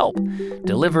 can help.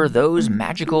 Deliver those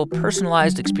magical,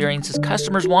 personalized experiences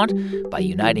customers want by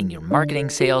uniting your marketing,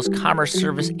 sales, commerce,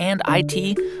 service, and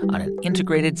IT on an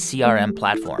integrated CRM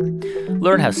platform.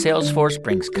 Learn how Salesforce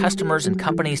brings customers and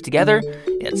companies together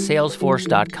at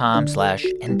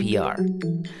salesforce.com/NPR.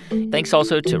 Thanks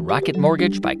also to Rocket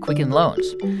Mortgage by Quicken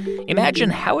Loans. Imagine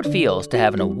how it feels to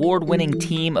have an award-winning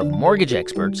team of mortgage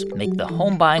experts make the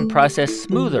home buying process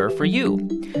smoother for you.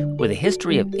 With a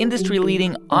history of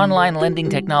industry-leading online lending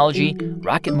technology,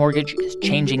 Rocket Mortgage is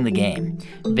changing the game.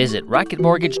 Visit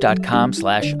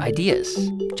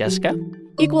rocketmortgage.com/ideas. Jessica?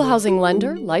 Equal housing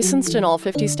lender, licensed in all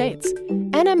 50 states.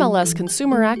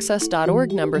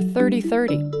 NMLSconsumeraccess.org number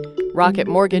 3030. Rocket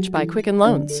Mortgage by Quicken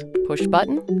Loans. Push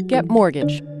button, get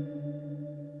mortgage.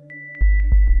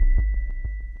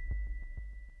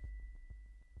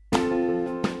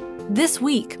 This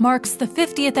week marks the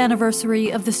 50th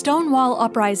anniversary of the Stonewall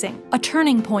Uprising, a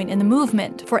turning point in the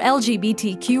movement for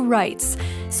LGBTQ rights.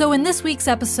 So in this week's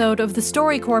episode of the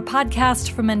StoryCorps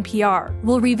podcast from NPR,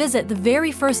 we'll revisit the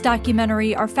very first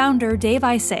documentary our founder, Dave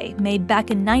Isay, made back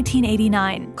in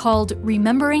 1989, called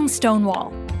Remembering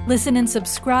Stonewall. Listen and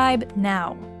subscribe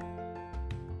now.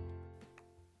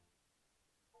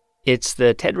 It's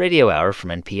the TED Radio Hour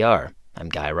from NPR. I'm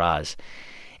Guy Raz.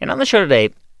 And on the show today,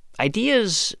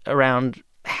 ideas around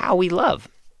how we love.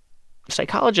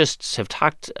 Psychologists have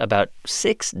talked about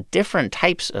 6 different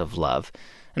types of love,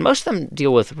 and most of them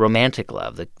deal with romantic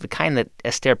love, the kind that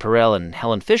Esther Perel and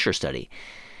Helen Fisher study.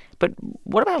 But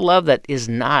what about love that is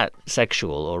not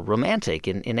sexual or romantic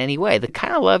in any way, the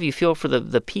kind of love you feel for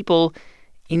the people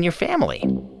in your family?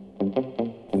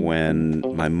 When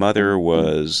my mother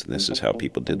was, this is how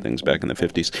people did things back in the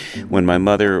 50s, when my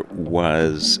mother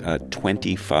was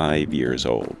 25 years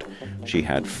old, she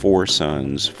had 4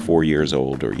 sons, 4 years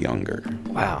old or younger.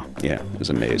 Wow. Yeah, it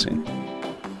was amazing.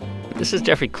 This is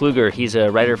Jeffrey Kluger. He's a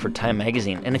writer for Time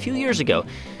magazine. And a few years ago,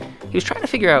 he was trying to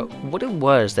figure out what it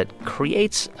was that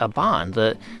creates a bond,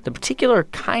 the particular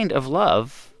kind of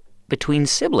love between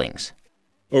siblings.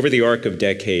 Over the arc of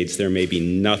decades, there may be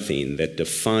nothing that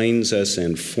defines us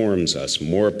and forms us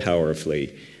more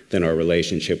powerfully than our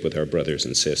relationship with our brothers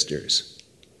and sisters.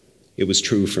 It was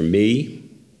true for me,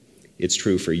 it's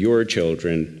true for your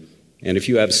children, and if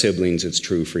you have siblings, it's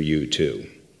true for you too.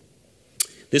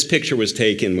 This picture was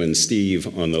taken when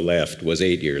Steve, on the left, was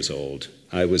 8 years old.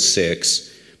 I was 6,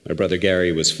 my brother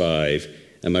Gary was 5,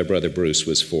 and my brother Bruce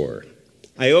was 4.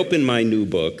 I opened my new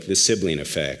book, The Sibling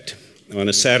Effect, on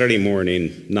a Saturday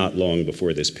morning not long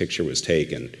before this picture was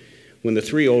taken, when the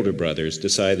 3 older brothers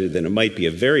decided that it might be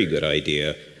a very good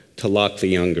idea to lock the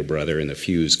younger brother in the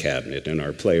fuse cabinet in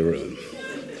our playroom.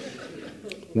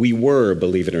 We were,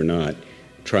 believe it or not,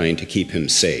 trying to keep him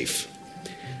safe.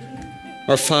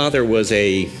 Our father was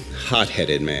a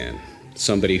hot-headed man,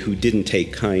 somebody who didn't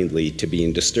take kindly to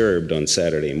being disturbed on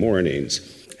Saturday mornings,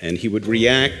 and he would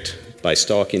react by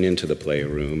stalking into the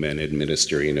playroom and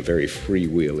administering a very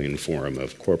freewheeling form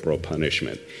of corporal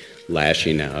punishment,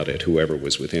 lashing out at whoever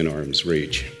was within arm's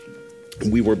reach.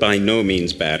 We were by no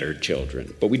means battered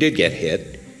children, but we did get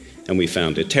hit, and we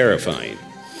found it terrifying.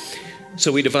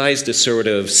 So we devised a sort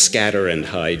of scatter and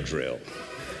hide drill.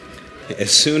 As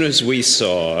soon as we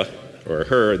saw or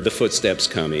heard the footsteps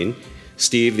coming,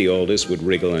 Steve, the oldest, would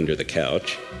wriggle under the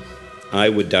couch. I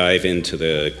would dive into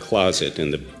the closet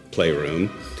in the playroom.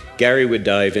 Gary would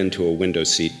dive into a window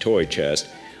seat toy chest,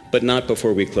 but not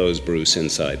before we closed Bruce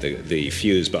inside the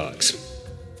fuse box.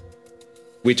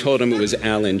 We told him it was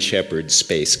Alan Shepard's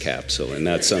space capsule, and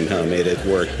that somehow made it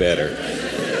work better.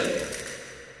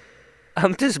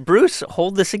 Does Bruce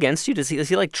hold this against you? Is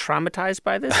he like traumatized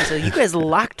by this? He's like, you guys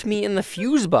locked me in the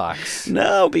fuse box.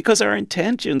 No, because our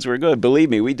intentions were good. Believe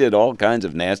me, we did all kinds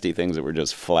of nasty things that were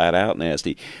just flat out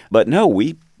nasty. But no,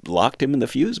 we locked him in the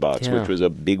fuse box, which was a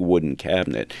big wooden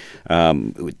cabinet.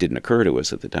 It didn't occur to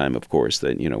us at the time, of course,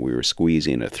 that we were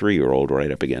squeezing a 3-year-old right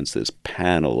up against this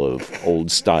panel of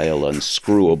old-style,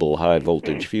 unscrewable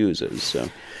high-voltage fuses. So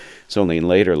it's only in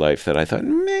later life that I thought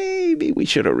maybe we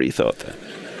should have rethought that.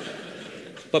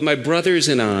 But my brothers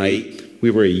and I, we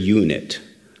were a unit,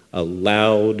 a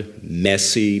loud,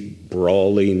 messy,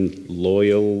 brawling,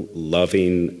 loyal,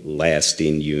 loving,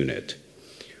 lasting unit.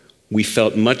 We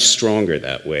felt much stronger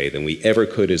that way than we ever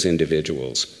could as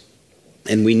individuals.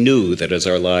 And we knew that as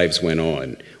our lives went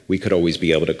on, we could always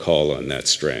be able to call on that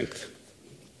strength.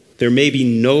 There may be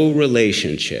no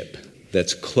relationship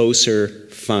that's closer,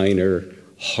 finer,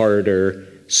 harder,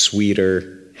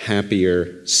 sweeter,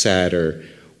 happier, sadder,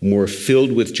 more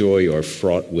filled with joy or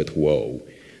fraught with woe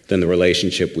than the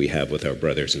relationship we have with our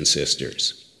brothers and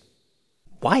sisters.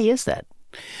 Why is that?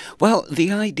 Well,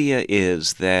 the idea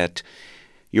is that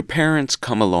your parents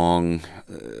come along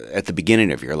at the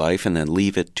beginning of your life and then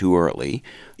leave it too early.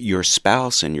 Your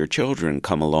spouse and your children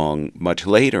come along much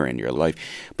later in your life,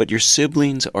 but your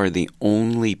siblings are the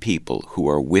only people who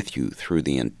are with you through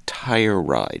the entire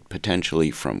ride, potentially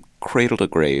from cradle to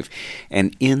grave,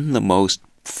 and in the most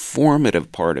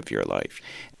formative part of your life.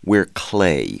 We're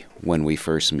clay when we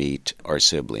first meet our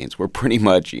siblings. We're pretty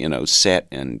much, set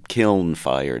and kiln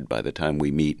fired by the time we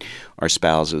meet our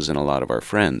spouses and a lot of our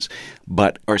friends.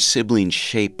 But our siblings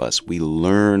shape us. We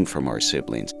learn from our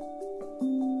siblings.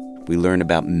 We learn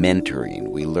about mentoring.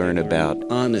 We learn about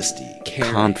honesty,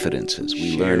 caring, confidences.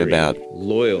 We sharing, learn about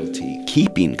loyalty,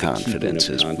 keeping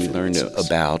confidences. We learn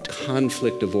about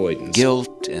conflict avoidance,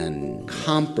 guilt and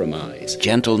compromise,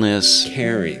 gentleness,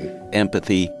 caring,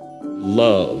 empathy,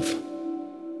 love.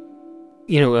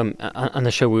 On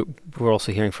the show, we're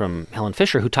also hearing from Helen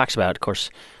Fisher, who talks about, of course,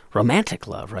 romantic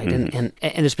love, right? Mm-hmm. And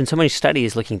there's been so many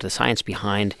studies looking into the science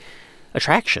behind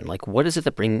attraction. Like, what is it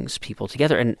that brings people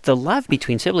together? And the love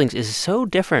between siblings is so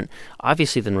different,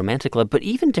 obviously, than romantic love, but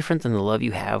even different than the love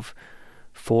you have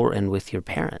for and with your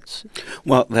parents.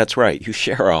 Well, that's right. You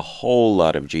share a whole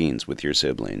lot of genes with your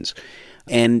siblings,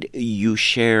 and you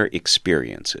share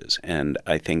experiences. And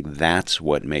I think that's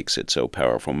what makes it so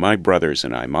powerful. My brothers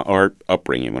and I, our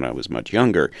upbringing when I was much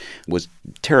younger was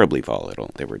terribly volatile.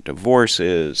 There were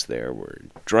divorces, there were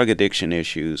drug addiction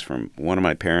issues from one of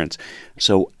my parents.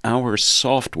 So our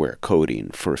software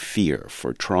coding for fear,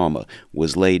 for trauma,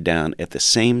 was laid down at the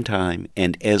same time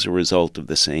and as a result of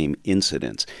the same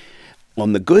incidents.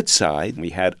 On the good side, we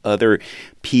had other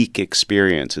peak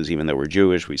experiences. Even though we're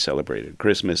Jewish, we celebrated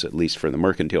Christmas, at least for the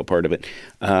mercantile part of it.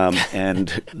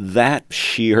 And that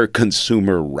sheer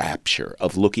consumer rapture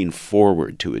of looking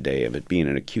forward to a day, of it being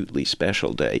an acutely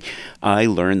special day, I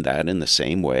learned that in the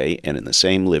same way and in the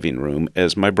same living room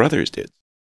as my brothers did.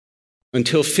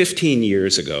 Until 15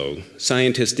 years ago,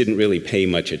 scientists didn't really pay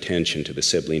much attention to the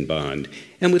sibling bond,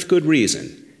 and with good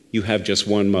reason. You have just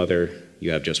one mother,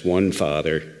 you have just one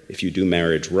father. If you do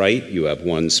marriage right, you have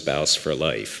one spouse for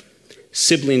life.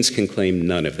 Siblings can claim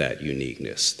none of that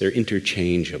uniqueness. They're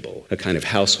interchangeable, a kind of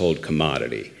household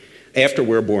commodity. After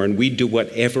we're born, we do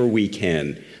whatever we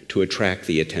can to attract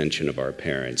the attention of our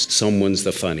parents. Someone's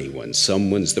the funny one,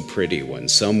 someone's the pretty one,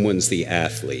 someone's the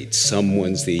athlete,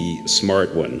 someone's the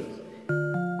smart one.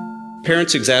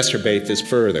 Parents exacerbate this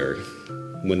further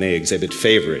when they exhibit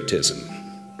favoritism,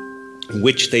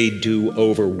 which they do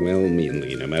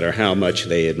overwhelmingly, no matter how much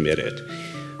they admit it.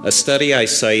 A study I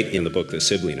cite in the book, The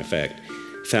Sibling Effect,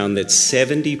 found that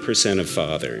 70% of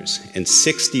fathers and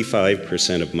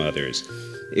 65% of mothers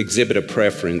exhibit a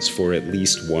preference for at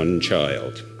least one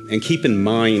child. And keep in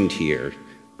mind here,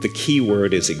 the key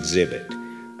word is exhibit.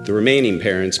 The remaining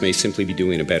parents may simply be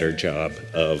doing a better job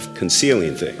of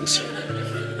concealing things.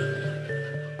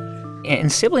 And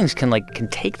siblings can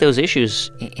take those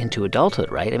issues into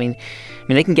adulthood, right? I mean,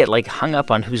 they can get hung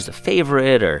up on who's the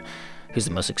favorite or who's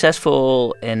the most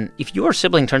successful. And if your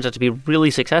sibling turns out to be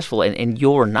really successful and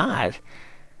you're not,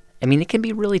 it can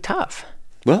be really tough.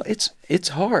 Well, it's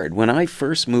hard. When I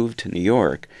first moved to New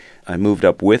York, I moved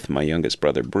up with my youngest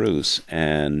brother, Bruce,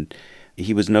 and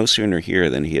he was no sooner here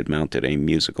than he had mounted a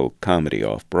musical comedy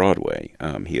off Broadway.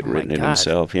 He had written it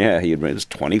himself. Yeah, he was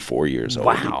 24 years old.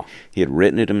 Wow. He had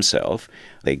written it himself.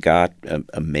 They got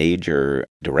a major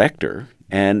director,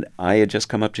 and I had just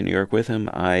come up to New York with him.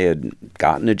 I had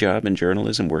gotten a job in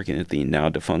journalism working at the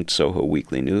now-defunct Soho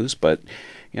Weekly News, but,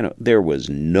 there was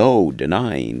no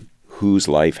denying whose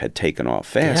life had taken off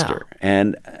faster. Yeah.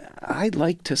 And I'd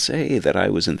like to say that I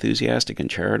was enthusiastic and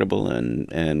charitable,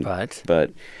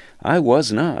 but I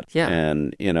was not. Yeah.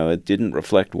 And, it didn't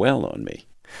reflect well on me.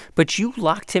 But you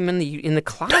locked him in the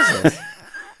closet,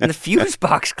 in the fuse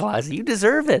box closet. You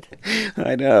deserve it.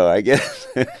 I know. I guess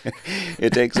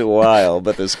it takes a while,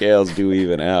 but the scales do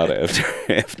even out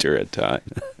after a time.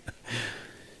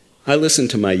 I listen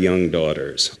to my young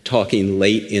daughters talking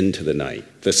late into the night,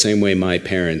 the same way my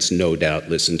parents no doubt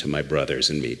listen to my brothers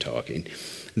and me talking.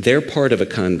 They're part of a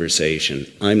conversation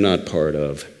I'm not part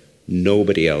of,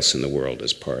 nobody else in the world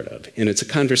is part of. And it's a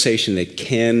conversation that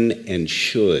can and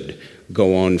should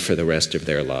go on for the rest of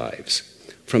their lives.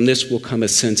 From this will come a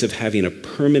sense of having a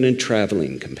permanent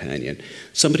traveling companion,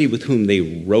 somebody with whom they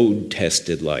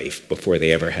road-tested life before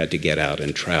they ever had to get out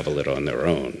and travel it on their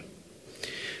own.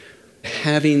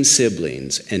 Having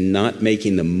siblings and not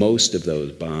making the most of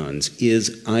those bonds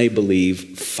is, I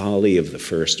believe, folly of the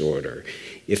first order.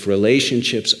 If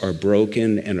relationships are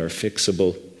broken and are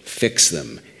fixable, fix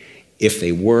them. If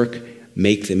they work,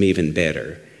 make them even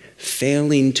better.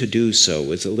 Failing to do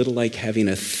so is a little like having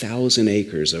 1,000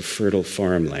 acres of fertile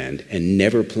farmland and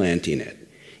never planting it.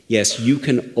 Yes, you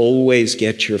can always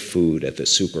get your food at the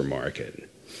supermarket,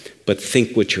 but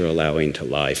think what you're allowing to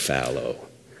lie fallow.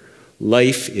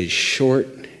 Life is short,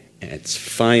 and it's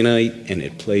finite, and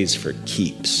it plays for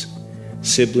keeps.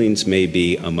 Siblings may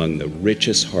be among the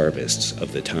richest harvests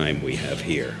of the time we have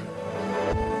here.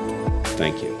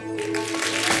 Thank you.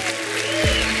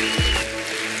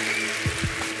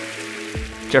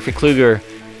 Jeffrey Kluger,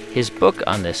 his book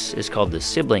on this is called The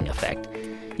Sibling Effect.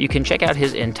 You can check out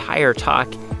his entire talk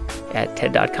at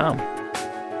TED.com.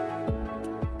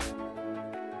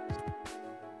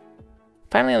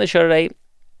 Finally on the show today,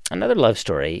 another love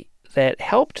story that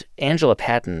helped Angela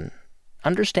Patton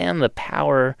understand the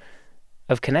power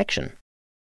of connection.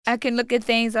 I can look at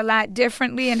things a lot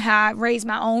differently in how I raise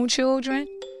my own children.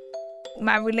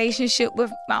 My relationship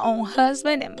with my own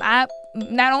husband and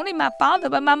not only my father,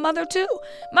 but my mother too.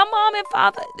 My mom and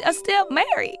father are still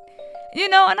married,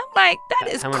 and I'm like, that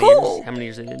is cool. How many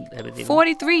years have they been?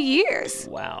 43 years.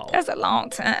 Wow. That's a long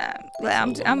time.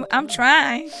 Well, I'm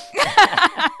trying.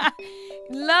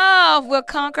 Love will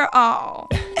conquer all.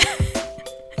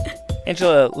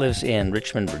 Angela lives in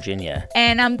Richmond, Virginia.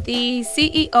 And I'm the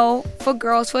CEO for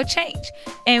Girls for Change.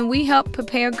 And we help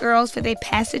prepare girls for their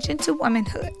passage into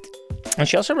womanhood. And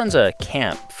she also runs a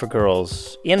camp for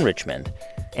girls in Richmond.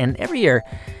 And every year,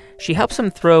 she helps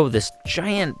them throw this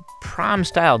giant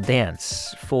prom-style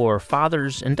dance for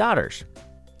fathers and daughters.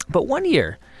 But one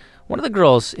year, one of the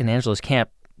girls in Angela's camp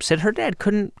said her dad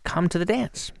couldn't come to the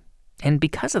dance. And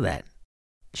because of that,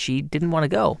 she didn't want to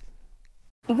go.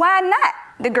 Why not?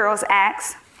 The girls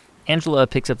asked. Angela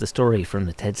picks up the story from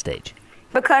the TED stage.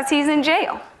 Because he's in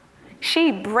jail.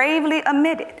 She bravely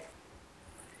admitted.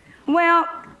 Well,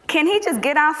 can he just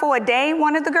get out for a day,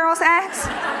 one of the girls asked?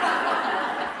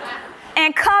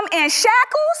 And come in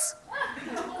shackles?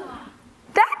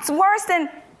 That's worse than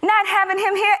not having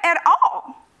him here at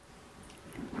all.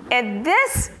 At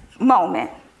this moment,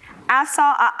 I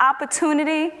saw an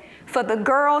opportunity for the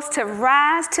girls to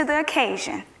rise to the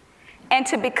occasion and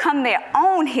to become their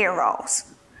own heroes.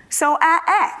 So I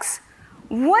asked,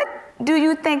 what do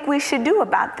you think we should do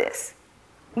about this?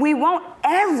 We want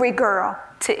every girl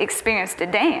to experience the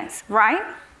dance, right?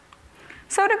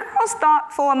 So the girls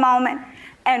thought for a moment,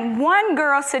 and one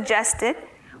girl suggested,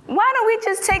 why don't we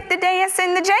just take the dance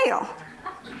in the jail?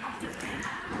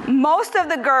 Most of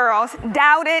the girls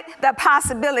doubted the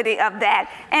possibility of that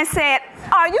and said,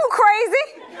 are you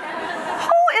crazy?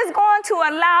 Who is going to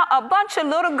allow a bunch of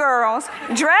little girls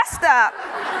dressed up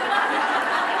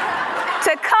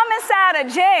to come inside a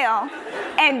jail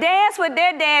and dance with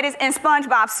their daddies in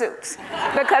SpongeBob suits?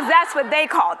 Because that's what they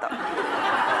called them.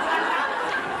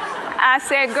 I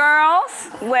said,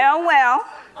 girls, well,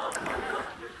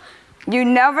 you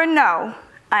never know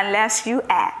unless you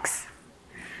ask.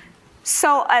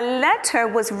 So a letter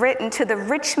was written to the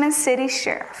Richmond City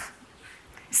Sheriff,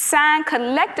 signed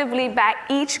collectively by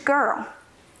each girl.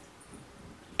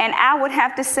 And I would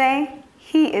have to say,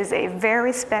 he is a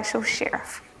very special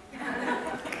sheriff.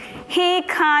 He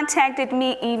contacted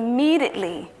me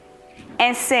immediately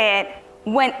and said,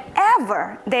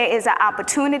 whenever there is an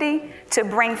opportunity to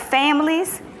bring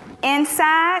families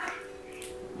inside,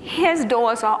 his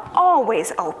doors are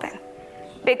always open.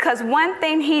 Because one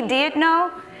thing he did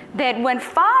know, that when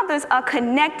fathers are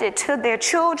connected to their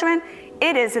children,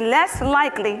 it is less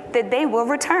likely that they will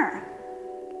return.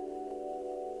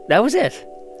 That was it.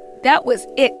 That was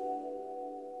it.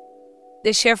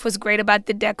 The sheriff was great about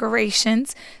the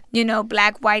decorations,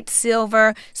 black, white,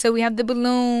 silver. So we have the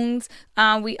balloons.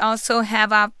 We also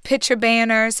have our picture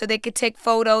banners so they could take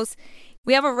photos.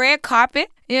 We have a red carpet,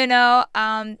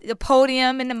 the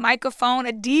podium and the microphone,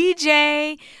 a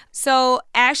DJ. So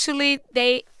actually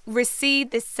they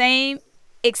received the same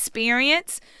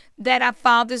experience that our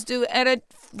fathers do at a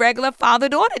regular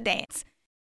father-daughter dance.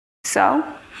 So,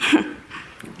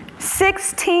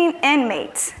 16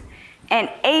 inmates and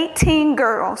 18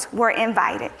 girls were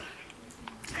invited.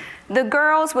 The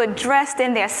girls were dressed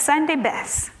in their Sunday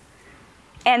best,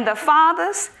 and the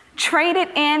fathers traded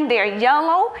in their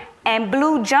yellow and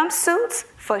blue jumpsuits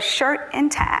for shirt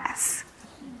and ties.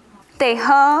 They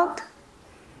hugged.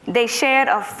 They shared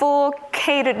a full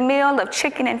catered meal of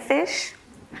chicken and fish.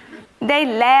 They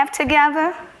laughed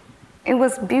together. It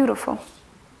was beautiful.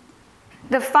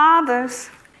 The fathers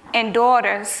and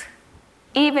daughters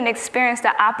even experienced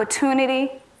the opportunity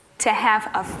to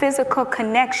have a physical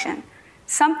connection,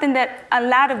 something that a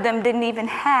lot of them didn't even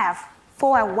have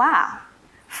for a while.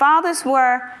 Fathers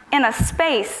were in a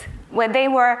space where they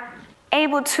were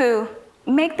able to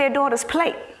make their daughter's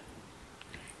plate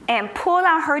and pull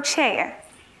out her chair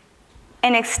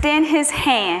and extend his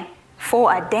hand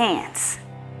for a dance.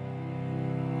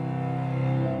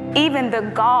 Even the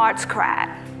guards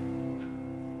cried.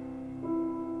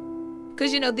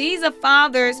 Because, these are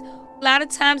fathers. A lot of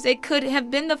times they could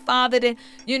have been the father that,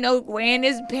 wearing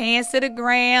his pants to the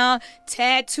ground,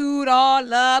 tattooed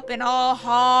all up and all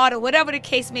hard or whatever the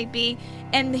case may be.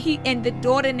 And the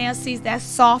daughter now sees that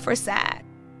softer side.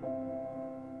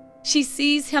 She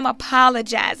sees him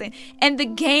apologizing and the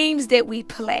games that we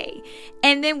play.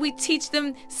 And then we teach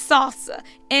them salsa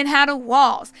and how to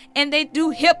waltz. And they do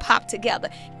hip hop together,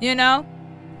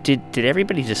 Did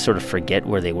everybody just sort of forget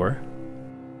where they were?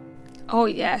 Oh,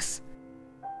 yes.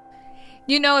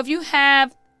 You know, if you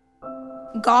have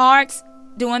guards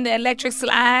doing the electric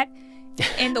slide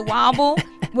in the wobble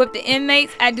with the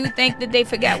inmates, I do think that they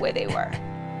forgot where they were.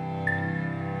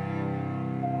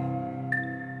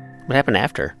 What happened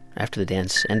after the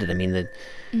dance ended? I mean,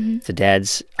 the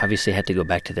dads obviously had to go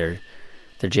back to their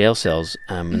jail cells,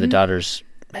 and the daughters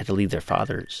had to leave their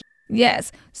fathers.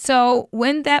 Yes. So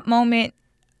when that moment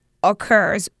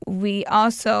occurs, we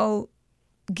also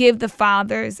give the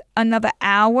fathers another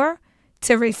hour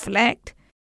to reflect.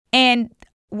 And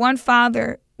one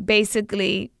father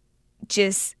basically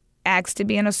just asked to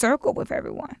be in a circle with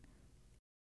everyone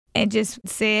and just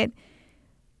said,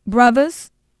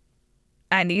 brothers,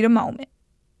 I need a moment.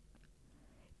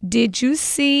 Did you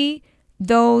see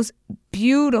those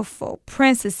beautiful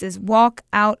princesses walk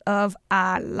out of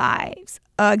our lives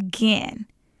again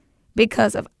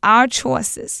because of our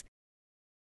choices?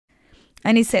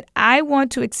 And he said, I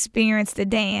want to experience the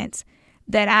dance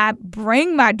that I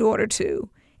bring my daughter to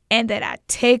and that I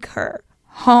take her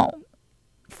home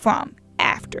from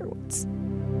afterwards.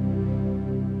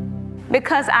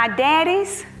 Because our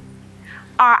daddies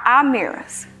are our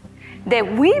mirrors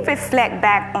that we reflect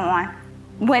back on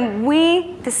when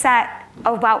we decide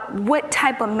about what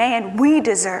type of man we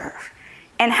deserve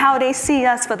and how they see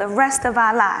us for the rest of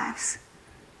our lives.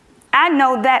 I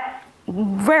know that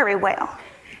very well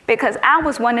because I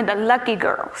was one of the lucky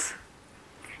girls.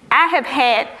 I have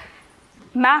had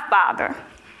my father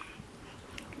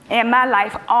in my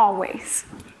life always.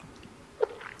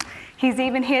 He's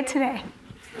even here today.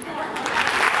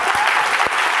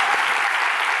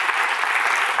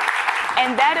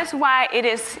 And that is why it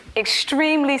is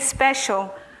extremely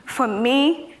special for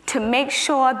me to make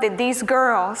sure that these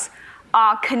girls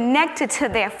are connected to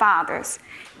their fathers,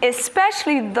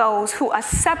 especially those who are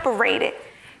separated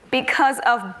because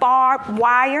of barbed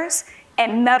wires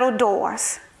and metal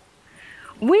doors.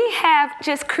 We have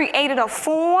just created a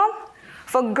forum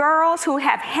for girls who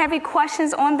have heavy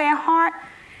questions on their heart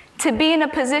to be in a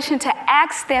position to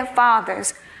ask their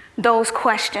fathers those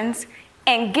questions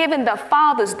and giving the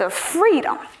fathers the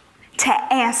freedom to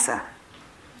answer.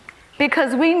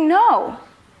 Because we know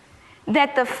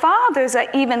that the fathers are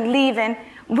even leaving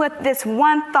with this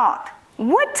one thought: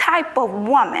 what type of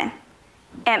woman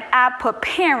am I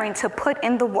preparing to put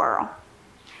in the world?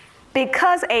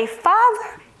 Because a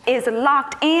father is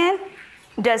locked in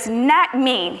does not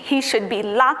mean he should be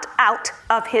locked out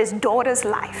of his daughter's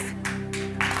life.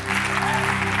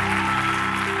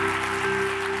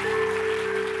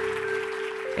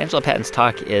 Angela Patton's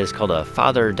talk is called A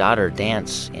Father-Daughter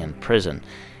Dance in Prison.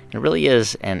 It really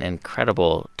is an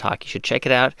incredible talk. You should check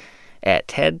it out at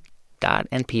ted.npr.org.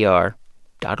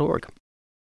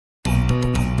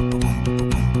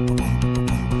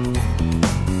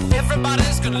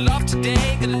 Everybody's gonna love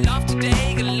today, gonna love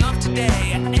today, gonna love today.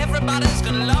 Everybody's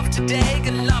gonna love today,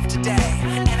 gonna love today.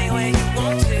 Any way you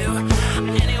want to,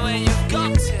 any way you've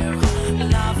got to.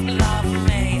 Love, love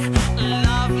me,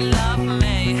 love, love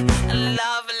me,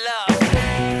 love, love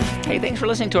me. Hey, thanks for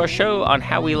listening to our show on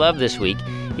How We Love this week.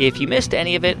 If you missed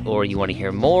any of it, or you want to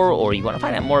hear more, or you want to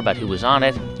find out more about who was on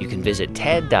it, you can visit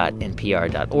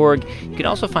ted.npr.org. You can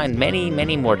also find many,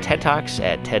 many more TED Talks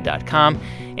at ted.com,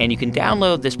 and you can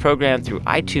download this program through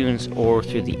iTunes or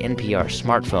through the NPR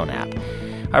smartphone app.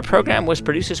 Our program was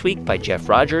produced this week by Jeff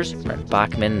Rogers, Brent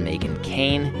Bachman, Megan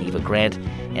Kane, Neva Grant,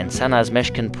 and Sanaz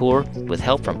Meshkinpour, with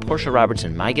help from Portia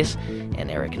Robertson-Migas and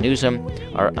Eric Newsom.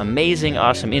 Our amazing,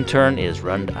 awesome intern is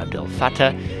Rund Abdel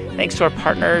Fattah. Thanks to our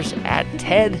partners at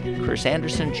TED, Chris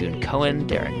Anderson, June Cohen,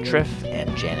 Darren Triff,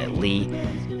 and Janet Lee.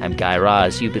 I'm Guy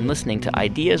Raz. You've been listening to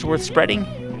Ideas Worth Spreading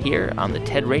here on the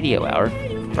TED Radio Hour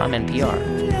from NPR.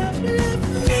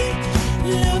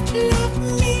 Love,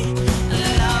 love me.